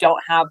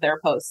 don't have their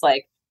posts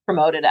like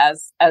promoted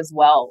as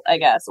well, I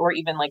guess, or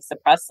even like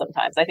suppressed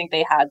sometimes. I think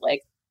they had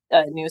like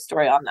a news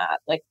story on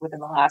that like within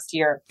the last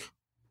year.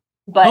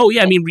 But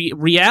I mean,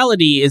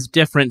 reality is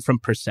different from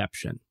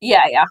perception.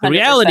 Yeah. 100%. The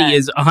reality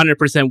is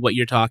 100% what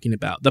you're talking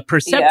about. The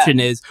perception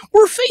is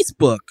we're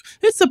Facebook.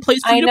 It's the place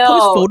for you to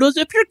post photos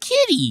of your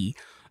kitty.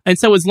 And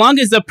so as long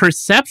as the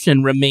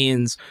perception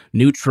remains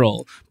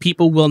neutral,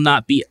 people will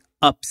not be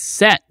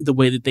upset the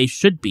way that they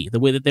should be,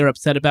 the way that they're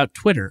upset about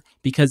Twitter,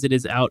 because it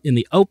is out in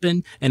the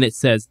open and it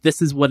says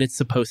this is what it's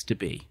supposed to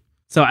be.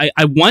 So I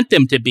want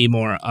them to be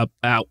more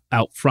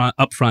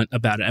upfront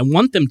about it. I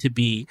want them to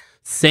be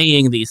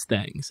saying these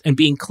things and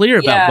being clear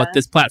about what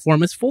this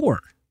platform is for.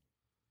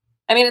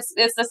 I mean,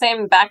 it's the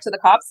same back to the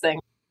cops thing,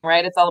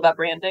 right? It's all about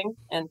branding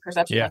and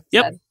perception. Yeah.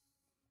 Yep.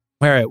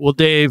 All right. Well,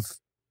 Dave,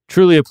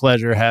 truly a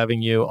pleasure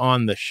having you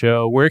on the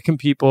show. Where can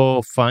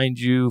people find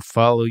you,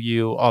 follow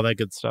you, all that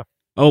good stuff?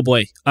 Oh,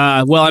 boy.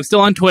 Well, I'm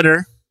still on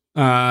Twitter.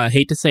 I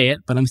hate to say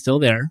it, but I'm still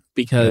there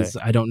because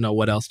I don't know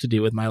what else to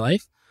do with my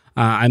life.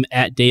 I'm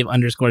at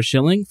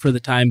Dave_Schilling for the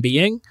time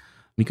being.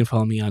 You can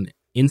follow me on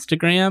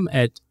Instagram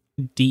at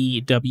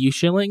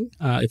DWSchilling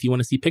if you want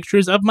to see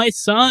pictures of my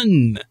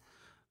son.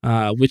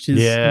 which is,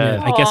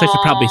 Yeah. I guess I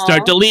should probably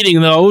start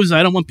deleting those.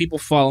 I don't want people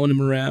following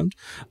him around.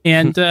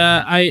 And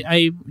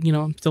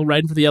I'm still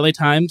writing for the LA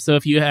Times. So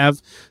if you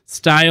have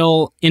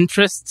style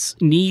interests,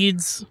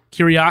 needs,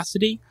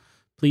 curiosity,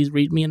 please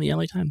read me in the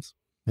LA Times.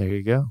 There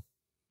you go.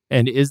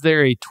 And is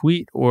there a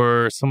tweet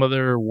or some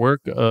other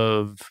work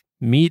of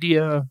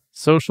media,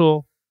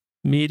 social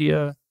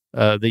media,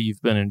 that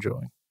you've been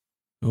enjoying?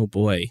 Oh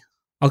boy.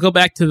 I'll go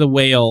back to the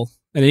whale.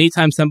 And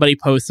anytime somebody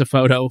posts a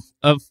photo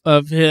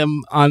of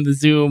him on the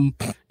Zoom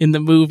in the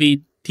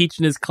movie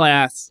teaching his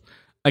class,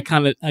 I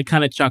kind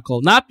of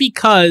chuckle. Not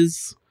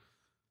because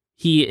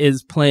he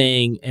is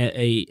playing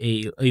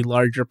a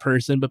larger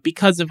person, but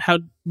because of how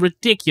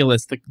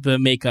ridiculous the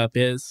makeup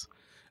is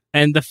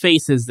and the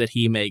faces that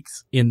he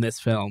makes in this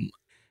film.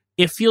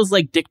 It feels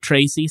like Dick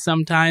Tracy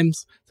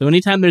sometimes. So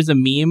anytime there's a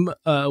meme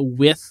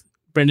with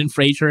Brendan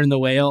Fraser and the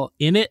whale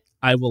in it,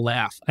 I will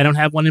laugh. I don't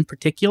have one in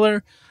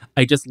particular.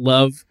 I just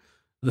love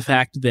the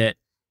fact that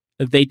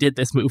they did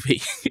this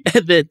movie,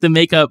 that the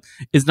makeup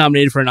is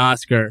nominated for an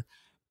Oscar,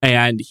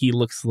 and he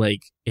looks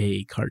like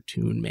a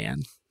cartoon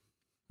man.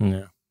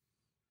 Yeah.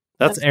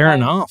 That's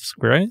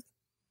Aronofsky, right?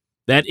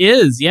 That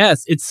is,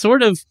 yes. It's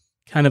sort of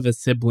kind of a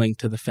sibling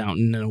to The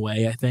Fountain in a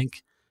way, I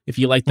think. If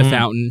you like The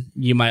Fountain,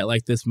 you might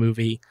like this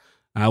movie.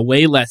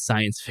 Way less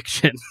science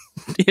fiction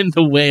in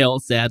The Whale,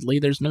 sadly.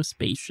 There's no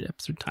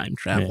spaceships or time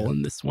travel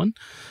in this one.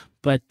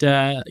 But,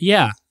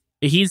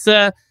 he's...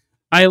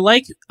 I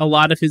like a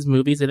lot of his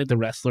movies. I think The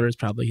Wrestler is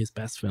probably his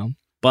best film.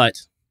 But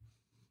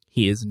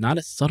he is not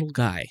a subtle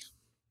guy.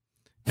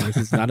 And this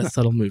is not a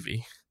subtle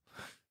movie.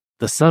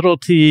 The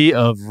subtlety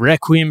of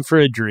Requiem for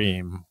a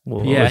Dream.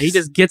 He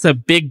just gets a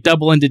big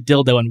double-ended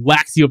dildo and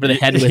whacks you over the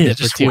head with it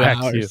for 2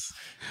 hours. You.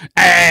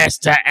 Ass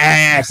to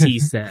ass, he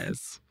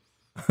says.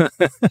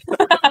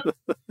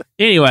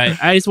 Anyway,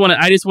 I just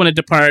want to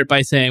depart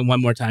by saying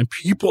one more time,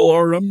 people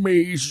are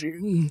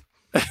amazing.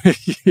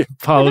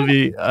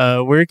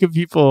 Pallavi, where can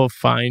people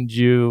find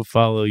you,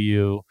 follow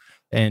you,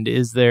 and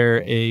is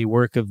there a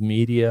work of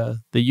media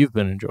that you've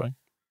been enjoying?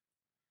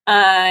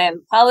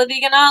 I'm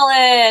Pallavi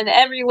Ganalin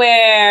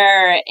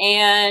everywhere,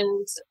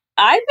 and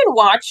I've been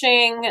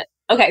watching.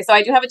 Okay, so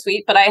I do have a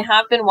tweet, but I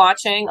have been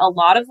watching a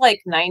lot of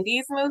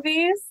 90s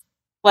movies,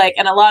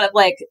 and a lot of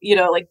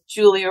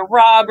Julia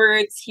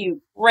Roberts,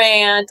 Hugh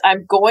Grant.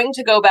 I'm going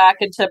to go back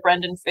into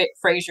Brendan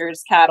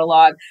Fraser's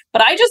catalog,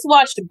 but I just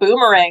watched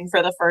Boomerang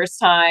for the first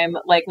time,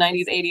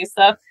 90s, 80s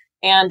stuff,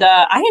 and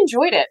I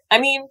enjoyed it. I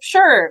mean,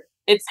 sure,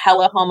 it's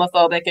hella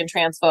homophobic and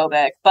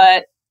transphobic,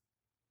 but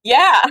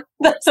yeah,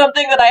 that's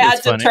something that I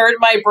had to turn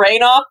my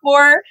brain off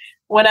for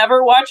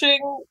whenever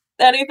watching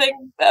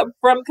anything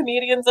from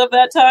comedians of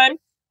that time.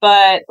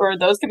 Or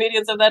those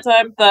comedians of that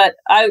time, but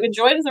I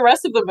enjoyed the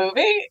rest of the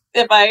movie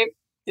if I,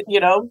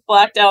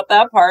 blacked out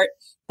that part.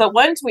 But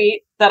one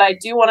tweet that I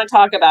do want to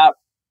talk about.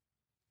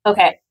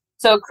 Okay,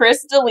 so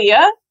Chris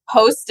D'Elia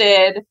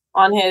posted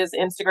on his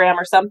Instagram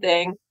or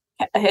something,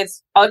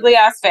 his ugly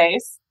ass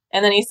face,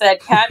 and then he said,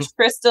 catch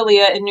Chris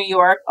D'Elia in New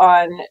York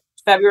on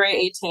February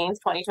 18th,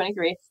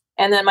 2023.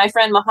 And then my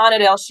friend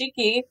Mohanad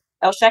El-Sheki,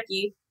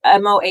 Mohanadelshiky,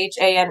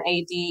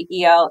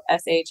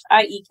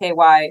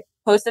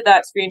 posted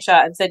that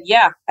screenshot and said,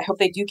 yeah, I hope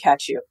they do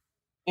catch you.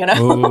 Catch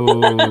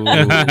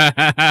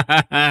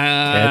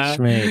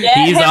me.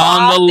 He's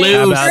on the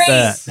loose. How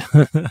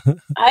about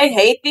that? I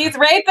hate these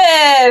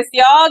rapists.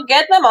 Y'all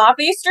get them off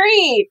these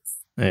streets.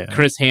 Yeah.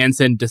 Chris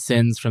Hansen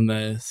descends from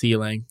the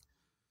ceiling.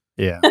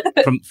 Yeah.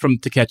 from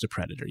To Catch a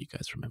Predator. You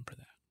guys remember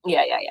that?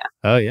 Yeah.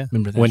 Oh yeah.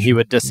 Remember that when he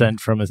would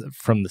descend from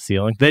the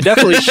ceiling? They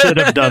definitely should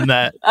have done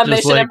that. A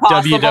just Mission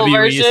Impossible WWE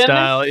version.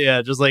 style.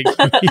 Yeah, just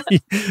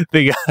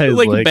the guys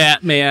like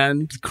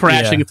Batman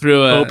crashing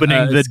through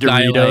opening the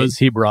skylight. Doritos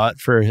he brought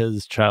for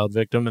his child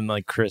victim,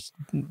 and Chris,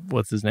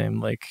 what's his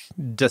name,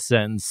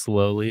 descends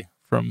slowly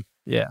from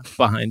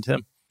behind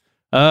him.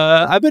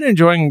 I've been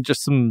enjoying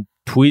just some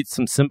tweets,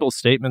 some simple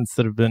statements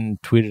that have been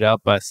tweeted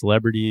out by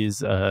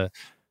celebrities.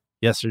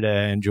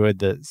 Yesterday, I enjoyed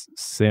that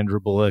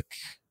Sandra Bullock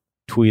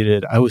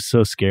tweeted, I was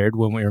so scared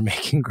when we were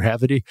making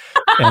Gravity.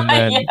 And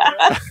then,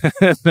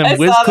 and then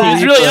Wiz Khalifa,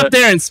 he's really up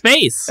there in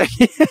space. I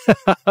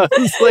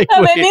was like,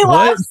 that made me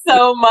laugh what?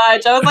 so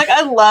much. I was like,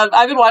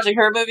 I've been watching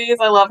her movies.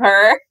 I love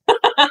her.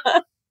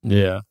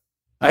 Yeah,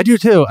 I do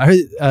too.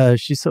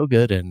 She's so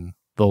good in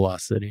The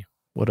Lost City.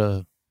 What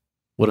a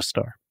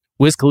star.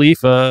 Wiz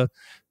Khalifa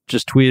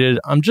just tweeted,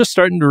 I'm just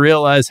starting to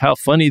realize how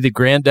funny the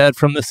granddad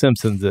from The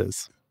Simpsons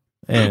is.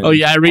 And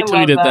I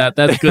retweeted that.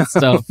 That's good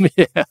stuff.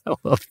 Yeah, I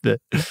loved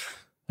it.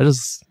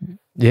 It's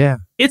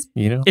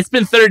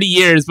been 30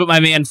 years, but my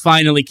man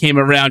finally came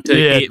around to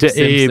Abe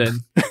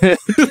Simpson.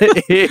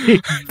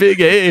 Abe. Big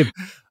Abe.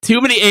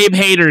 Too many Abe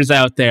haters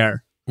out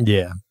there.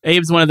 Yeah.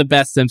 Abe's one of the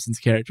best Simpsons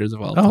characters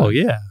of all time. Oh,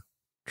 yeah.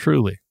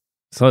 Truly.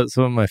 So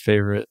some of my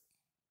favorite.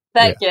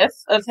 That gif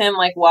of him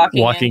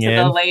walking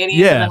into the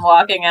ladies and then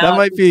walking out. That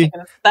might be.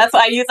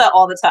 I use that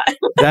all the time.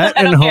 That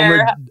and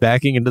Homer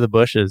backing into the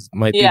bushes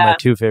might be my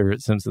two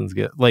favorite Simpsons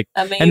gifs.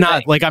 Amazing. And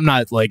not I'm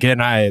not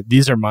and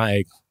these are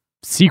my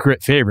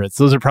secret favorites.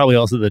 Those are probably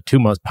also the two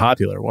most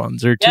popular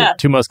ones, or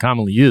two most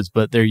commonly used,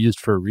 but they're used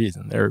for a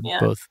reason. They're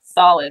both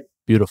solid.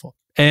 Beautiful.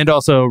 And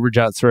also,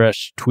 Rajat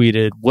Suresh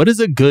tweeted, "What is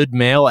a good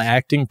male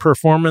acting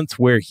performance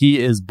where he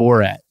is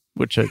Borat?"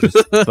 Which I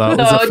just thought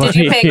was a funny... Did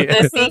you pick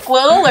the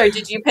sequel or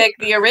did you pick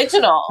the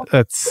original?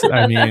 I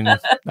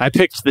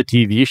picked the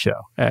TV show,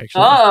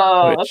 actually.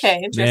 Oh, okay.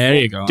 Interesting. There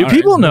you go. Do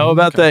people know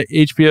about that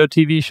HBO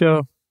TV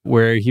show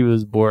where he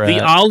was Borat?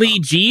 The Ollie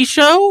G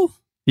show?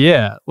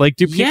 Yeah. Like,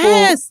 do people...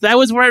 Yes, that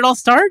was where it all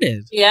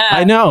started. Yeah.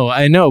 I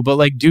know. But,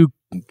 like,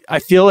 I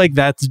feel like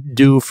that's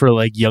due for,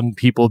 like, young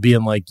people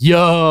being like,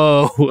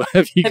 yo,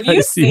 have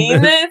you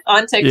seen this?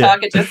 On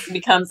TikTok, It just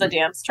becomes a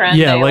dance trend.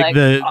 Yeah, like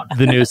the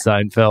new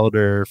Seinfeld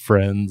or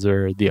Friends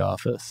or The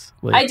Office.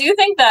 Like, I do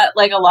think that,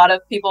 like, a lot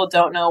of people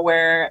don't know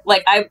where,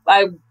 like,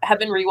 I have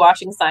been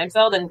rewatching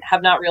Seinfeld and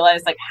have not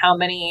realized, like, how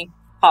many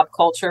pop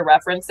culture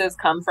references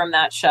come from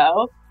that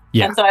show.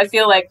 Yeah. And so I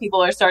feel like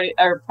people are there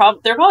are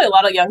probably a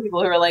lot of young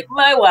people who are like,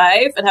 my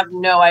wife, and have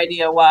no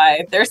idea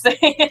why they're saying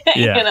it,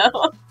 you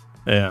know?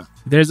 Yeah.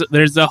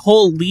 There's a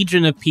whole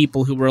legion of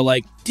people who were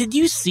like, did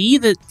you see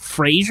that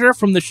Frasier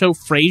from the show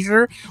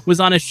Frasier was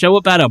on a show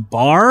about a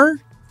bar?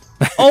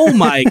 Oh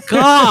my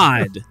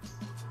God.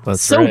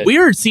 That's so right.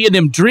 weird seeing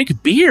them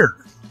drink beer.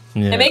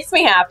 Yeah. It makes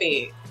me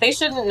happy. They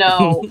shouldn't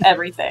know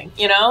everything,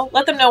 you know?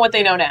 Let them know what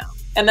they know now.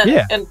 And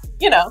then, and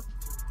you know.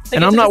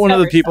 And I'm not one of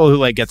the people who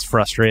like gets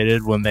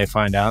frustrated when they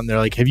find out and they're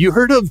like, have you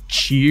heard of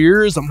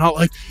Cheers? I'm not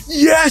like,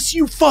 yes,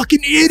 you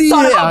fucking idiot.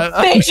 Son of a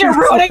bitch, you're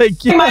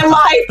ruining my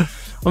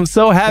life. I'm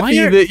so happy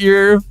that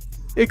you're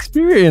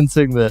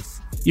experiencing this.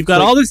 You've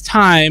got all this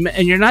time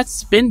and you're not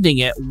spending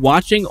it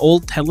watching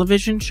old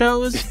television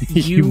shows.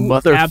 You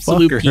motherfucker.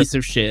 Absolute piece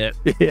of shit.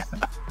 Yeah.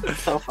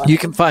 So funny. You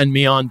can find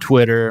me on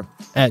Twitter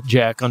at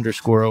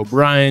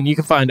Jack_O'Brien. You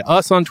can find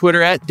us on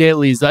Twitter at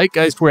Daily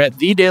Zeitgeist. We're at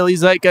The Daily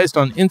Zeitgeist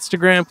on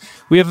Instagram.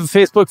 We have a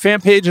Facebook fan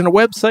page and a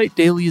website,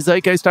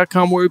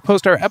 dailyzeitgeist.com, where we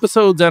post our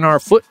episodes and our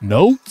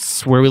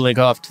footnotes, where we link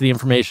off to the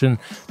information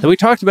that we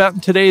talked about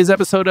in today's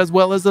episode, as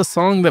well as a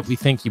song that we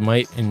think you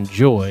might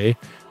enjoy.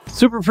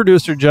 Super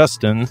producer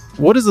Justin,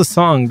 what is a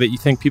song that you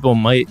think people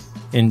might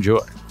enjoy?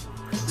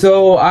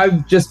 So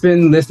I've just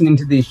been listening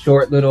to these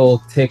short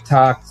little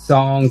TikTok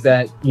songs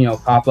that, you know,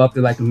 pop up.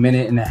 They're like a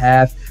minute and a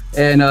half.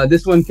 And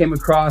this one came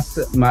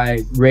across my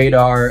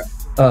radar.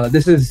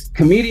 This is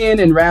comedian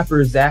and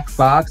rapper Zach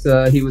Fox.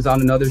 He was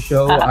on another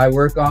show I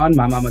work on.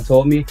 My mama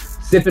told me.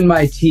 Sipping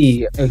My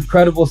Tea.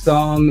 Incredible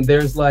song.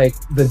 There's like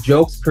the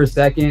jokes per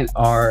second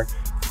are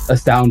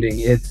astounding.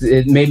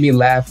 It made me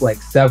laugh like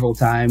several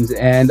times,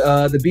 and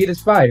the beat is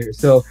fire.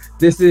 So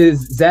this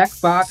is Zach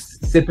Fox,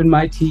 Sipping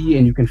My Tea,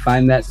 and you can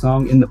find that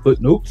song in the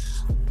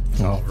footnotes.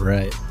 All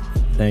right.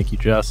 Thank you,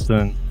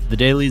 Justin. The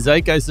Daily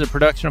Zeitgeist is a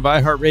production of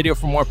iHeartRadio.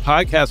 For more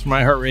podcasts from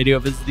iHeartRadio,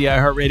 visit the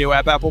iHeartRadio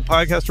app, Apple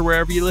Podcast, or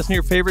wherever you listen to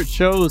your favorite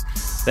shows.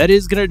 That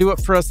is going to do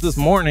it for us this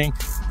morning,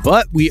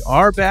 but we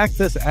are back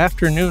this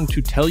afternoon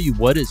to tell you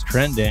what is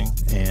trending,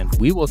 and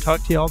we will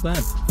talk to you all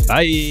then.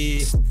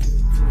 Bye.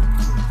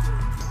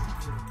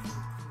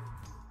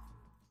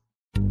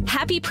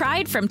 Happy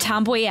Pride from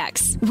Tomboy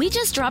X. We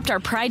just dropped our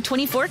Pride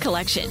 24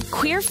 collection.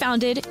 Queer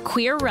founded,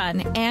 queer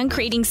run, and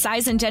creating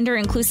size and gender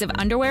inclusive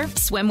underwear,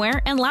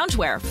 swimwear, and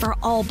loungewear for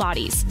all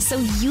bodies, so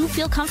you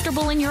feel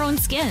comfortable in your own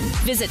skin.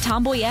 Visit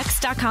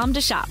tomboyx.com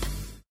to shop.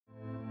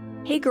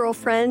 Hey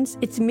girlfriends,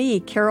 it's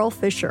me, Carol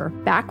Fisher,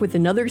 back with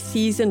another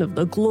season of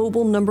the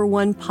global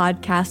 #1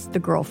 podcast, The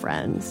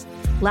Girlfriends.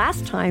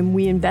 Last time,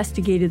 we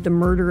investigated the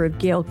murder of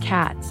Gail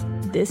Katz.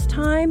 This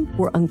time,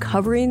 we're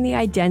uncovering the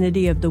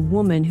identity of the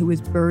woman who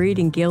was buried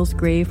in Gail's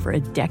grave for a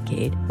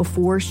decade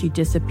before she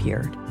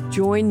disappeared.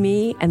 Join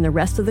me and the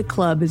rest of the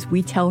club as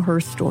we tell her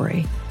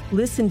story.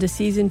 Listen to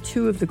Season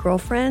 2 of The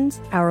Girlfriends,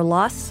 Our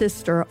Lost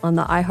Sister on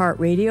the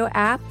iHeartRadio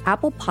app,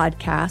 Apple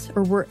Podcasts,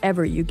 or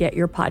wherever you get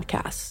your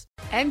podcasts.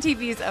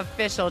 MTV's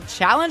official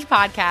Challenge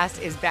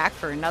podcast is back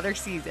for another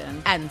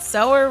season. And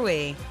so are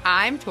we.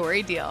 I'm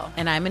Tori Deal.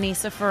 And I'm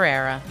Anissa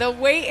Ferreira. The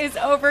wait is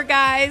over,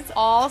 guys.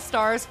 All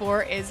Stars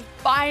 4 is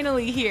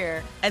finally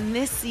here. And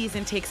this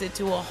season takes it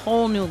to a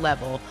whole new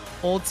level.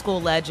 Old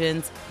school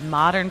legends,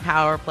 modern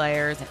power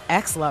players, and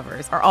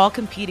ex-lovers are all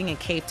competing in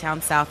Cape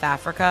Town, South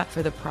Africa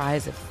for the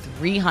prize of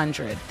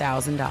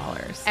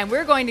 $300,000. And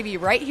we're going to be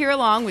right here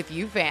along with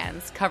you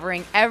fans,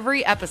 covering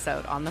every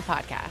episode on the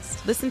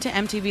podcast. Listen to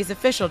MTV's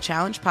official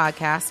Challenge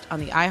podcast on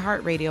the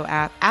iHeartRadio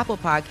app, Apple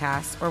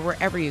Podcasts, or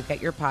wherever you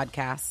get your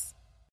podcasts.